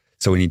Bull.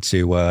 So we need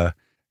to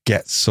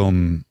get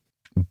some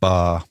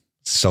bar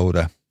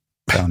soda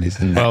down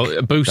his neck.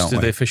 Well, Boost is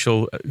the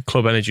official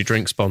Club Energy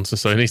drink sponsor,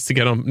 so he needs to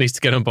get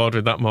on board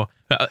with that more.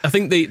 I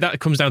think that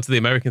comes down to the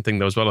American thing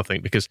though as well. I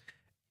think because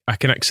I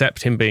can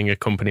accept him being a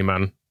company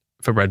man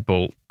for Red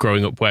Bull,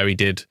 growing up where he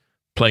did,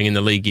 playing in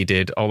the league he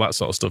did, all that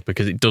sort of stuff,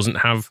 because it doesn't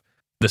have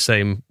the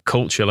same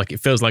culture. Like it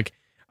feels like,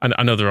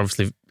 I know there are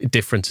obviously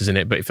differences in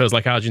it, but it feels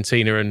like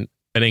Argentina and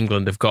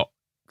England have got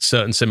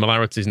certain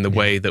similarities in the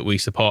way that we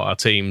support our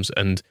teams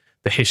and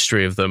the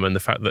history of them, and the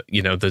fact that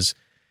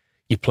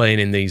you're playing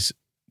in these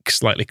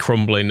slightly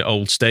crumbling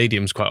old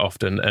stadiums quite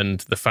often,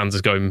 and the fans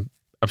are going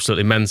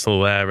absolutely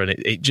mental there, and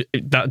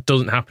that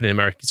doesn't happen in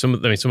America.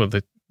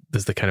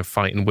 There's the kind of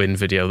fight and win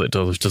video that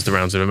does the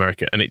rounds of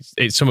America, and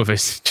it's some of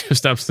it's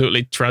just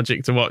absolutely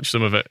tragic to watch.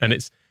 Some of it,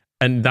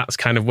 and that's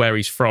kind of where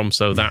he's from.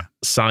 So that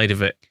side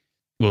of it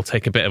will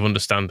take a bit of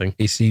understanding.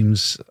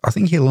 I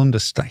think he'll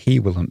understand. He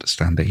will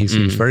understand it. He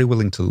seems very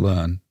willing to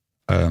learn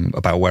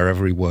about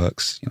wherever he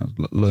works.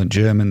 Learn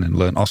German and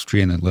learn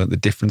Austrian and learn the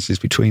differences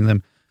between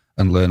them,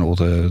 and learn all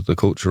the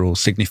cultural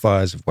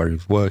signifiers of where he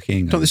was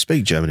working. Don't they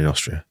speak German in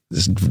Austria?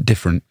 It's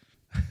different.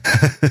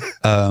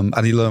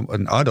 And he learned,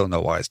 and I don't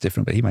know why it's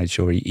different, but he made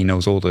sure he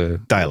knows all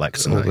the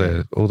dialects,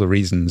 all the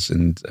reasons,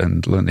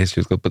 and learn the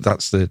history of the club. But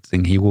that's the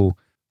thing; he'll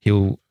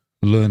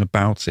learn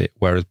about it,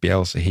 whereas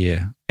Bielsa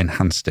here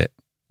enhanced it.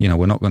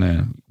 We're not going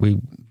to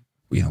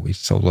we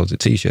sold loads of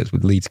T-shirts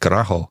with Leeds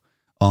Carajo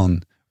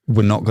on.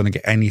 We're not going to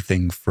get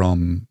anything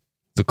from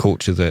the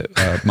culture that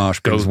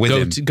Marsch brings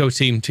with him. Go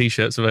team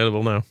T-shirts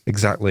available now.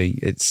 Exactly.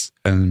 It's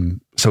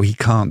so he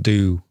can't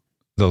do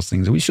those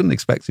things. We shouldn't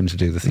expect him to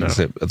do the things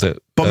that.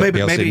 But maybe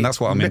and that's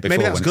what I meant before.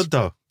 Maybe that's good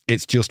though.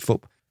 It's just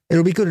football.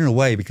 It'll be good in a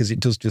way because it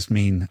does just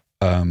mean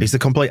he's the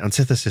complete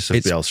antithesis of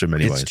Bielsa in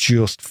many ways. It's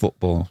just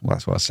football.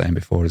 That's what I was saying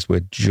before. Is we're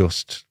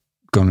just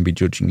going to be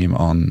judging him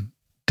on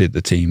did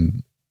the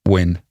team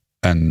win,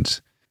 and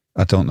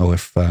I don't know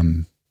if.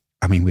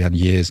 We had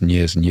years and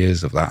years and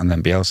years of that, and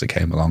then Bielsa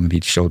came along and he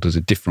showed us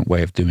a different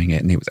way of doing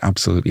it, and it was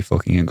absolutely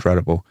fucking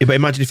incredible. Yeah, but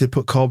imagine if they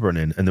put Corberan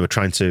in and they were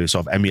trying to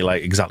sort of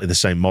emulate exactly the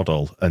same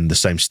model and the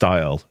same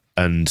style,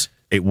 and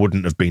it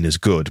wouldn't have been as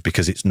good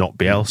because it's not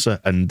Bielsa,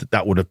 and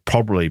that would have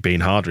probably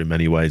been harder in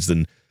many ways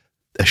than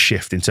a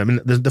shift in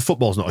terms. The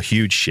football's not a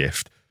huge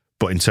shift,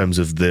 but in terms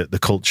of the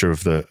culture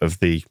of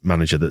the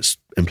manager that's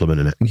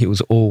implementing it, I think it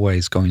was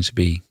always going to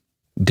be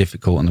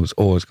difficult, and there was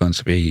always going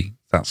to be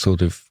that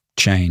sort of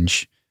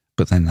change.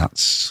 But then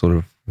that's sort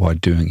of why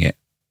doing it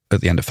at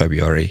the end of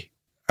February,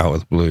 out of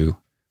the blue,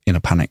 in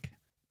a panic,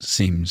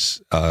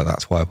 seems,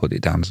 that's why I put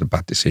it down as a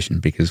bad decision,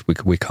 because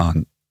we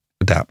can't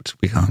adapt,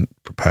 we can't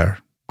prepare,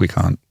 we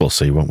can't... We'll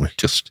see, won't we?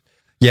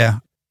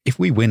 If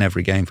we win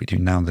every game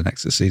between now and the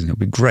next of the season, it'll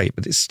be great,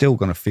 but it's still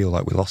going to feel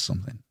like we lost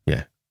something.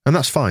 Yeah, and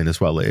that's fine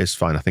as well. It is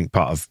fine. I think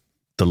part of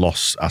the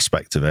loss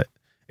aspect of it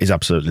is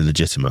absolutely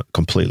legitimate,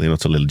 completely and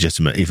utterly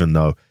legitimate, even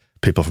though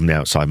people from the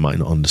outside might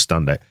not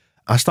understand it.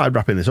 I started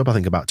wrapping this up, I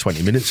think, about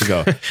 20 minutes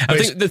ago. I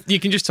think you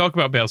can just talk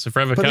about Bielsa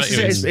forever, can't you?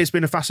 It's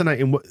been a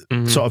fascinating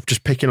sort of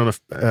just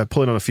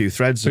pulling on a few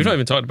threads. We've not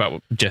even talked about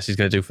what Jesse's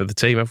going to do for the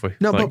team, have we?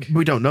 No, but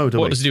we don't know, do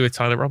we? What does he do with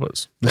Tyler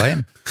Roberts? Play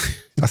him.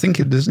 I think,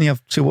 doesn't he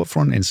have two up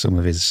front in some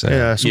of his some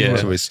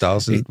of his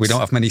styles? We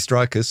don't have many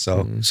strikers,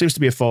 so... Seems to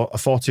be a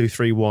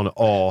 4-2-3-1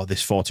 or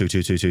this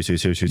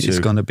 4-2-2-2-2-2-2-2. It's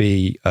going to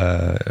be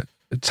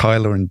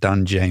Tyler and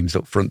Dan James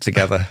up front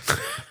together.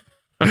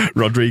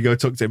 Rodrigo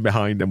tucked in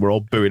behind and we're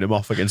all booing him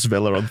off against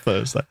Villa on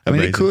Thursday.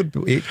 Amazing. I mean,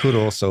 it could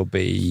also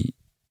be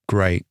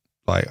great.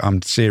 Like,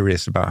 I'm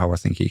serious about how I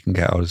think he can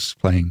get us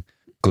playing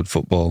good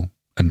football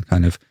and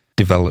kind of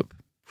develop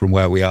from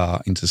where we are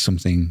into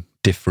something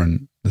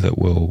different that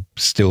will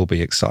still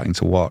be exciting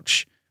to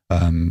watch.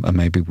 And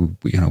maybe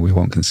we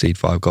won't concede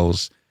 5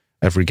 goals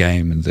every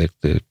game, and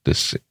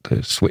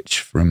the switch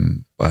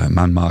from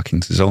man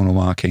marking to zonal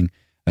marking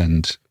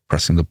and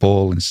pressing the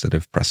ball instead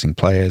of pressing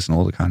players and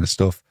all the kind of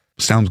stuff.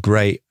 Sounds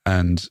great.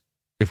 And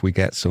if we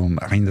get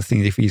the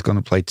thing, if he's going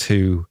to play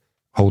 2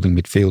 holding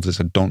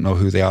midfielders, I don't know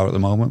who they are at the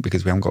moment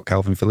because we haven't got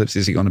Calvin Phillips.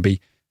 Is he going to be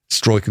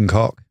Struijk and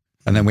Koch?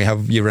 And then we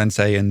have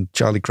Llorente and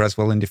Charlie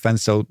Creswell in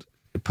defence. So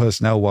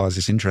personnel-wise,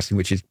 it's interesting,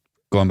 which is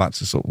going back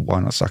to sort of why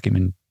not sack him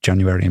in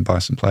January and buy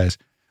some players.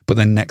 But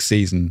then next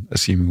season,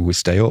 assuming we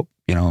stay up,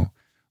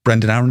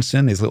 Brendan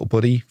Aronson, his little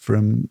buddy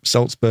from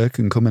Salzburg,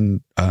 can come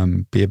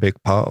and be a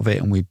big part of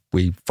it. And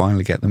we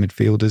finally get the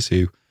midfielders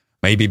who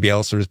maybe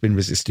Bielsa has been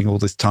resisting all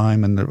this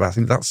time. And I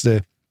think that's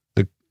the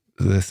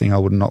thing I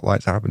would not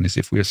like to happen is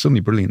if we are suddenly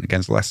brilliant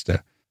against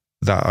Leicester,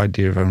 that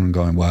idea of everyone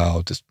going,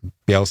 wow, just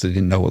Bielsa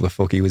didn't know what the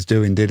fuck he was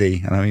doing, did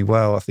he? And I mean,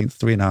 well, I think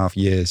 3.5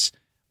 years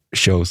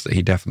shows that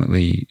he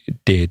definitely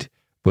did,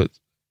 but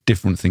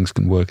different things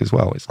can work as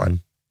well. It's like,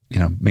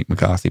 Mick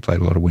McCarthy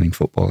played a lot of winning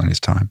football in his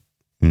time.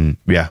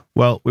 Yeah.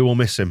 Well, we will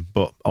miss him,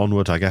 but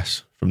onward, I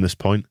guess, from this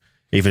point,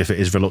 even if it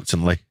is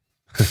reluctantly.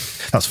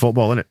 That's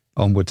football, isn't it?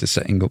 Onward to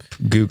setting up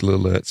Google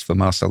alerts for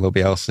Marcelo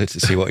Bielsa to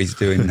see what he's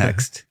doing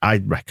next. I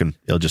reckon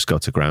he'll just go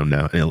to ground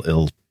now.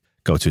 He'll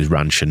go to his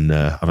ranch and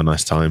have a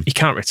nice time. He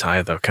can't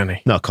retire though, can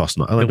he? No, of course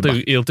not.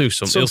 He'll do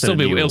something.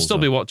 He'll still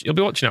be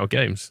watching our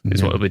games.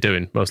 Is what he'll be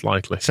doing most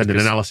likely. Sending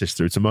analysis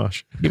through to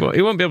Marsch. He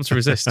won't be able to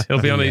resist.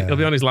 He'll be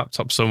on his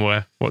laptop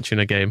somewhere watching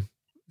a game.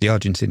 The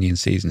Argentinian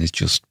season is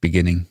just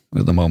beginning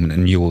at the moment,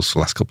 and Newell's the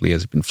last couple of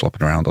years have been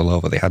flopping around all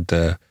over. They had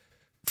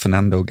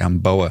Fernando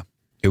Gamboa,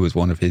 who was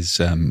one of his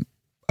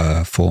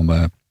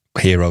former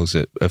heroes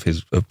of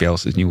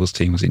Bielsa's Newell's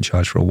team, was in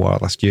charge for a while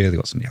last year. They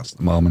got somebody else at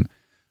the moment.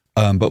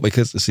 But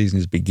because the season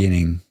is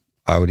beginning,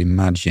 I would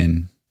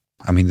imagine,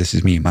 this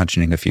is me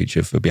imagining a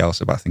future for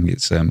Bielsa, but I think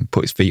it's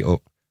put his feet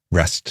up,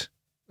 rest,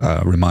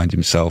 remind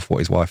himself what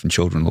his wife and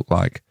children look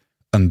like.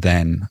 And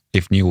then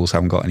if Newell's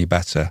haven't got any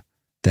better,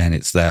 then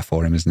it's there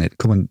for him, isn't it?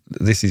 Come on,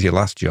 this is your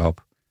last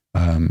job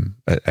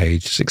at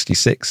age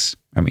 66.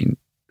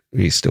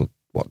 He's still,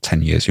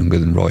 10 years younger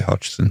than Roy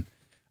Hodgson.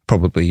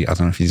 Probably, I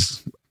don't know if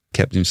he's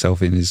kept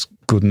himself in his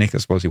good nick. I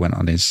suppose he went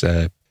on his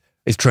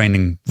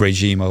training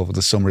regime over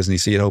the summer, isn't he?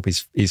 So you'd hope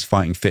he's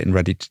fighting fit and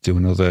ready to do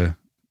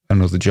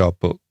another job.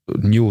 But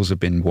Newell's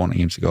have been wanting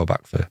him to go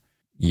back for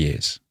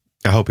years.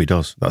 I hope he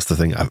does. That's the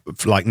thing.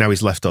 Like now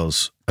he's left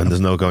us and there's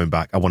no going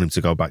back. I want him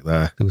to go back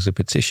there. There was a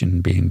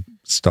petition being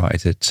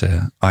started at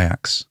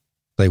Ajax.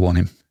 They want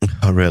him.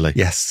 Oh, really?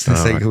 Yes.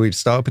 We'd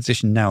start a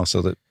petition now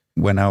so that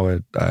when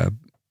our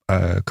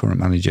current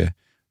manager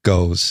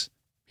goes,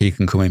 he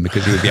can come in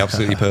because he would be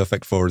absolutely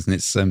perfect for us. And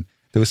it's there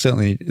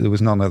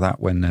was none of that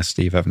when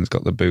Steve Evans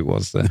got the boot,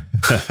 was there?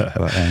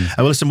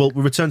 Well, listen, we'll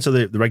return to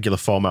the regular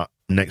format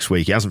next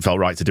week. It hasn't felt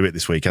right to do it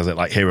this week, has it?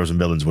 Like heroes and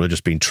villains would have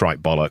just been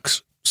trite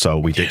bollocks. So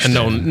we ditched it.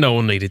 And no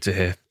one needed to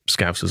hear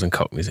Scousers and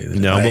Cockneys either.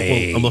 No,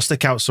 we'll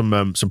stick out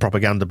some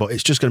propaganda, but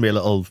it's just going to be a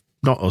little,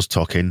 not us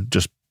talking,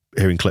 just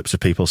hearing clips of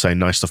people saying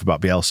nice stuff about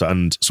Bielsa,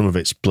 and some of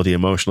it's bloody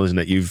emotional, isn't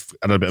it? You've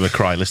had a bit of a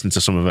cry listening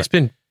to some of it. It's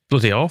been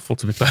bloody awful,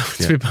 to be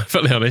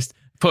perfectly honest.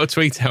 Put a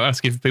tweet out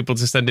asking for people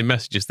to send in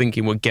messages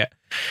thinking we'd get,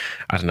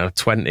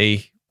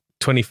 20,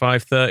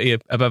 25, 30,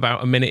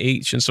 about a minute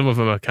each, and some of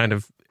them are kind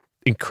of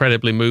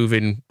incredibly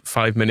moving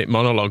 5-minute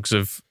monologues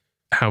of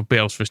how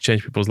Bielsa has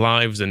changed people's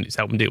lives and it's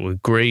helped them deal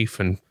with grief,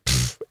 and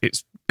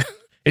it's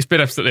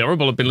been absolutely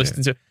horrible. I've been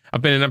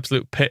I've been in an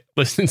absolute pit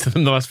listening to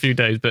them the last few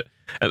days, but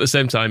at the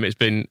same time it's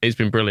been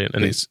brilliant,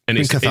 and it's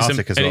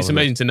cathartic as well, it's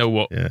amazing to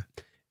know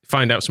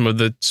find out some of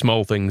the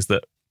small things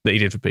that he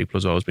did for people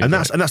as well. And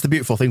that's the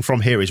beautiful thing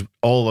from here is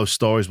all those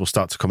stories will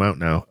start to come out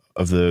now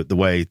of the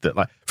way that,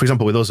 like, for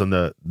example, with us on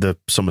the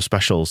summer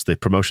specials, the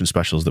promotion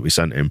specials that we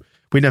sent him,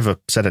 we never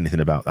said anything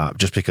about that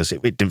just because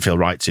it didn't feel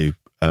right to.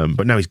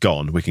 But now he's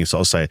gone, we can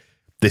sort of say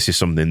this is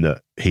something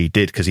that he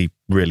did because he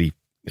really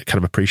kind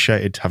of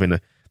appreciated having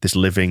this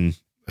living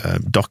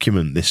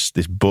document, this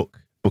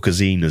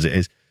book-a-zine as it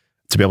is,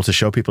 to be able to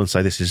show people and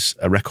say this is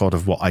a record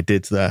of what I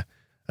did there.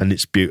 And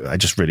it's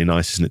just really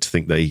nice, isn't it, to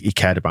think that he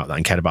cared about that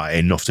and cared about it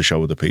enough to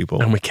show other people.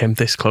 And we came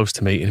this close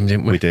to meeting him,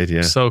 didn't we? We did,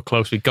 yeah. So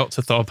close. We got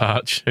to Thorpe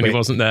Arch and he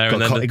wasn't there.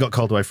 He got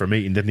called away for a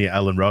meeting, didn't he, at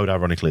Ellen Road,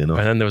 ironically enough.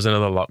 And then there was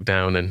another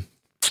lockdown, and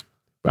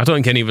I don't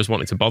think any of us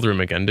wanted to bother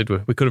him again, did we?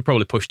 We could have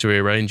probably pushed to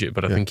rearrange it,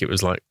 but I think it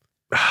was like,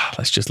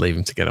 let's just leave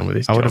him to get on with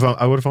his job.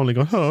 I would have only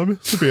gone,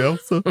 Mr.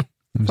 Bielsa.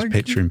 I'm just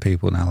picturing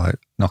people now like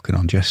knocking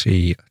on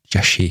Jesse.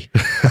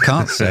 I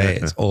can't say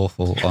it. It's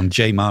awful. On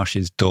Jay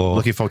Marsh's door.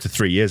 Looking forward to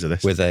 3 years of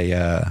this. With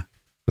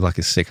like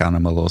a sick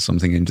animal or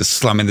something, and just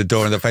slamming the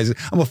door in their face.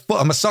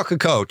 I'm a soccer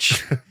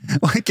coach.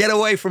 Get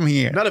away from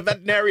here. Not a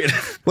veterinarian.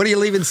 What are you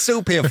leaving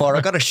soup here for? I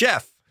got a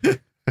chef.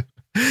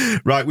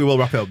 Right, we will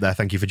wrap it up there.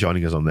 Thank you for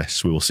joining us on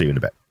this. We will see you in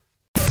a bit.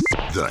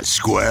 The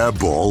Square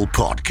Ball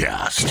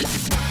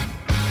Podcast.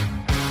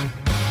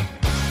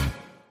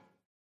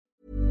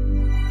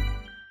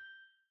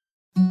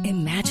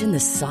 Imagine the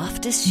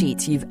softest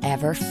sheets you've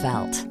ever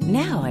felt.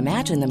 Now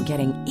imagine them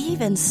getting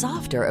even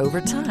softer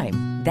over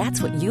time.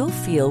 That's what you'll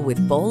feel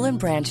with Boll &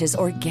 Branch's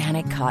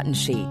organic cotton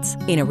sheets.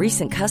 In a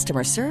recent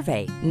customer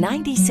survey,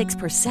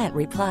 96%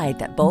 replied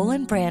that Boll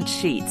 & Branch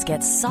sheets get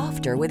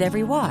softer with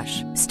every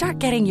wash. Start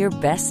getting your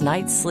best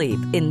night's sleep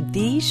in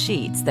these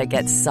sheets that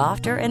get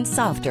softer and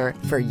softer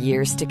for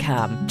years to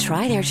come.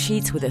 Try their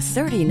sheets with a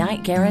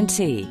 30-night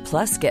guarantee.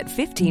 Plus, get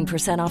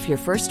 15% off your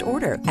first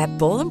order at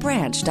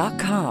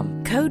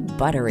bollandbranch.com. Code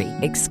BUTTERY.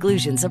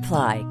 Exclusions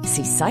apply.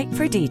 See site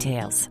for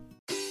details.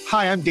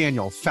 Hi, I'm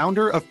Daniel,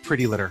 founder of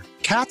Pretty Litter.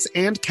 Cats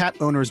and cat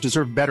owners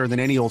deserve better than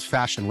any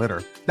old-fashioned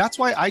litter. That's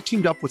why I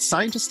teamed up with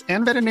scientists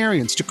and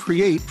veterinarians to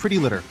create Pretty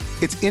Litter.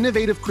 Its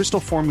innovative crystal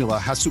formula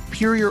has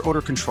superior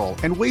odor control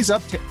and weighs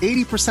up to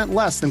 80%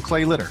 less than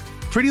clay litter.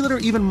 Pretty Litter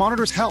even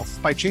monitors health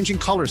by changing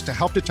colors to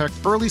help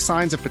detect early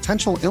signs of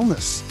potential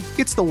illness.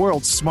 It's the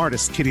world's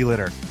smartest kitty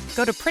litter.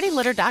 Go to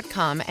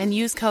prettylitter.com and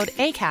use code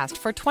ACAST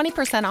for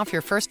 20% off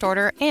your first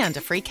order and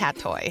a free cat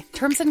toy.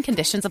 Terms and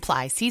conditions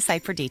apply. See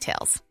site for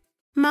details.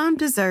 Mom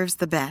deserves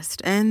the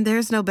best, and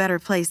there's no better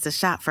place to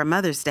shop for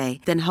Mother's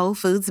Day than Whole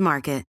Foods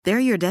Market.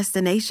 They're your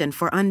destination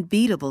for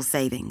unbeatable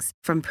savings,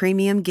 from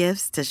premium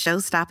gifts to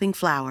show-stopping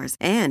flowers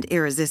and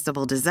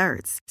irresistible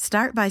desserts.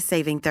 Start by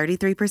saving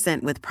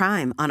 33% with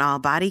Prime on all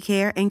body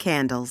care and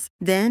candles.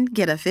 Then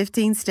get a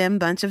 15-stem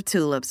bunch of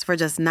tulips for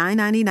just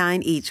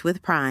 $9.99 each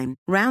with Prime.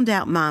 Round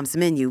out Mom's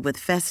menu with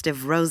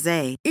festive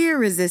rosé,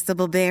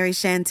 irresistible berry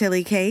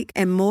chantilly cake,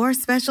 and more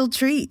special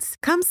treats.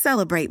 Come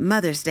celebrate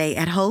Mother's Day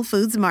at Whole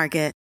Foods Market.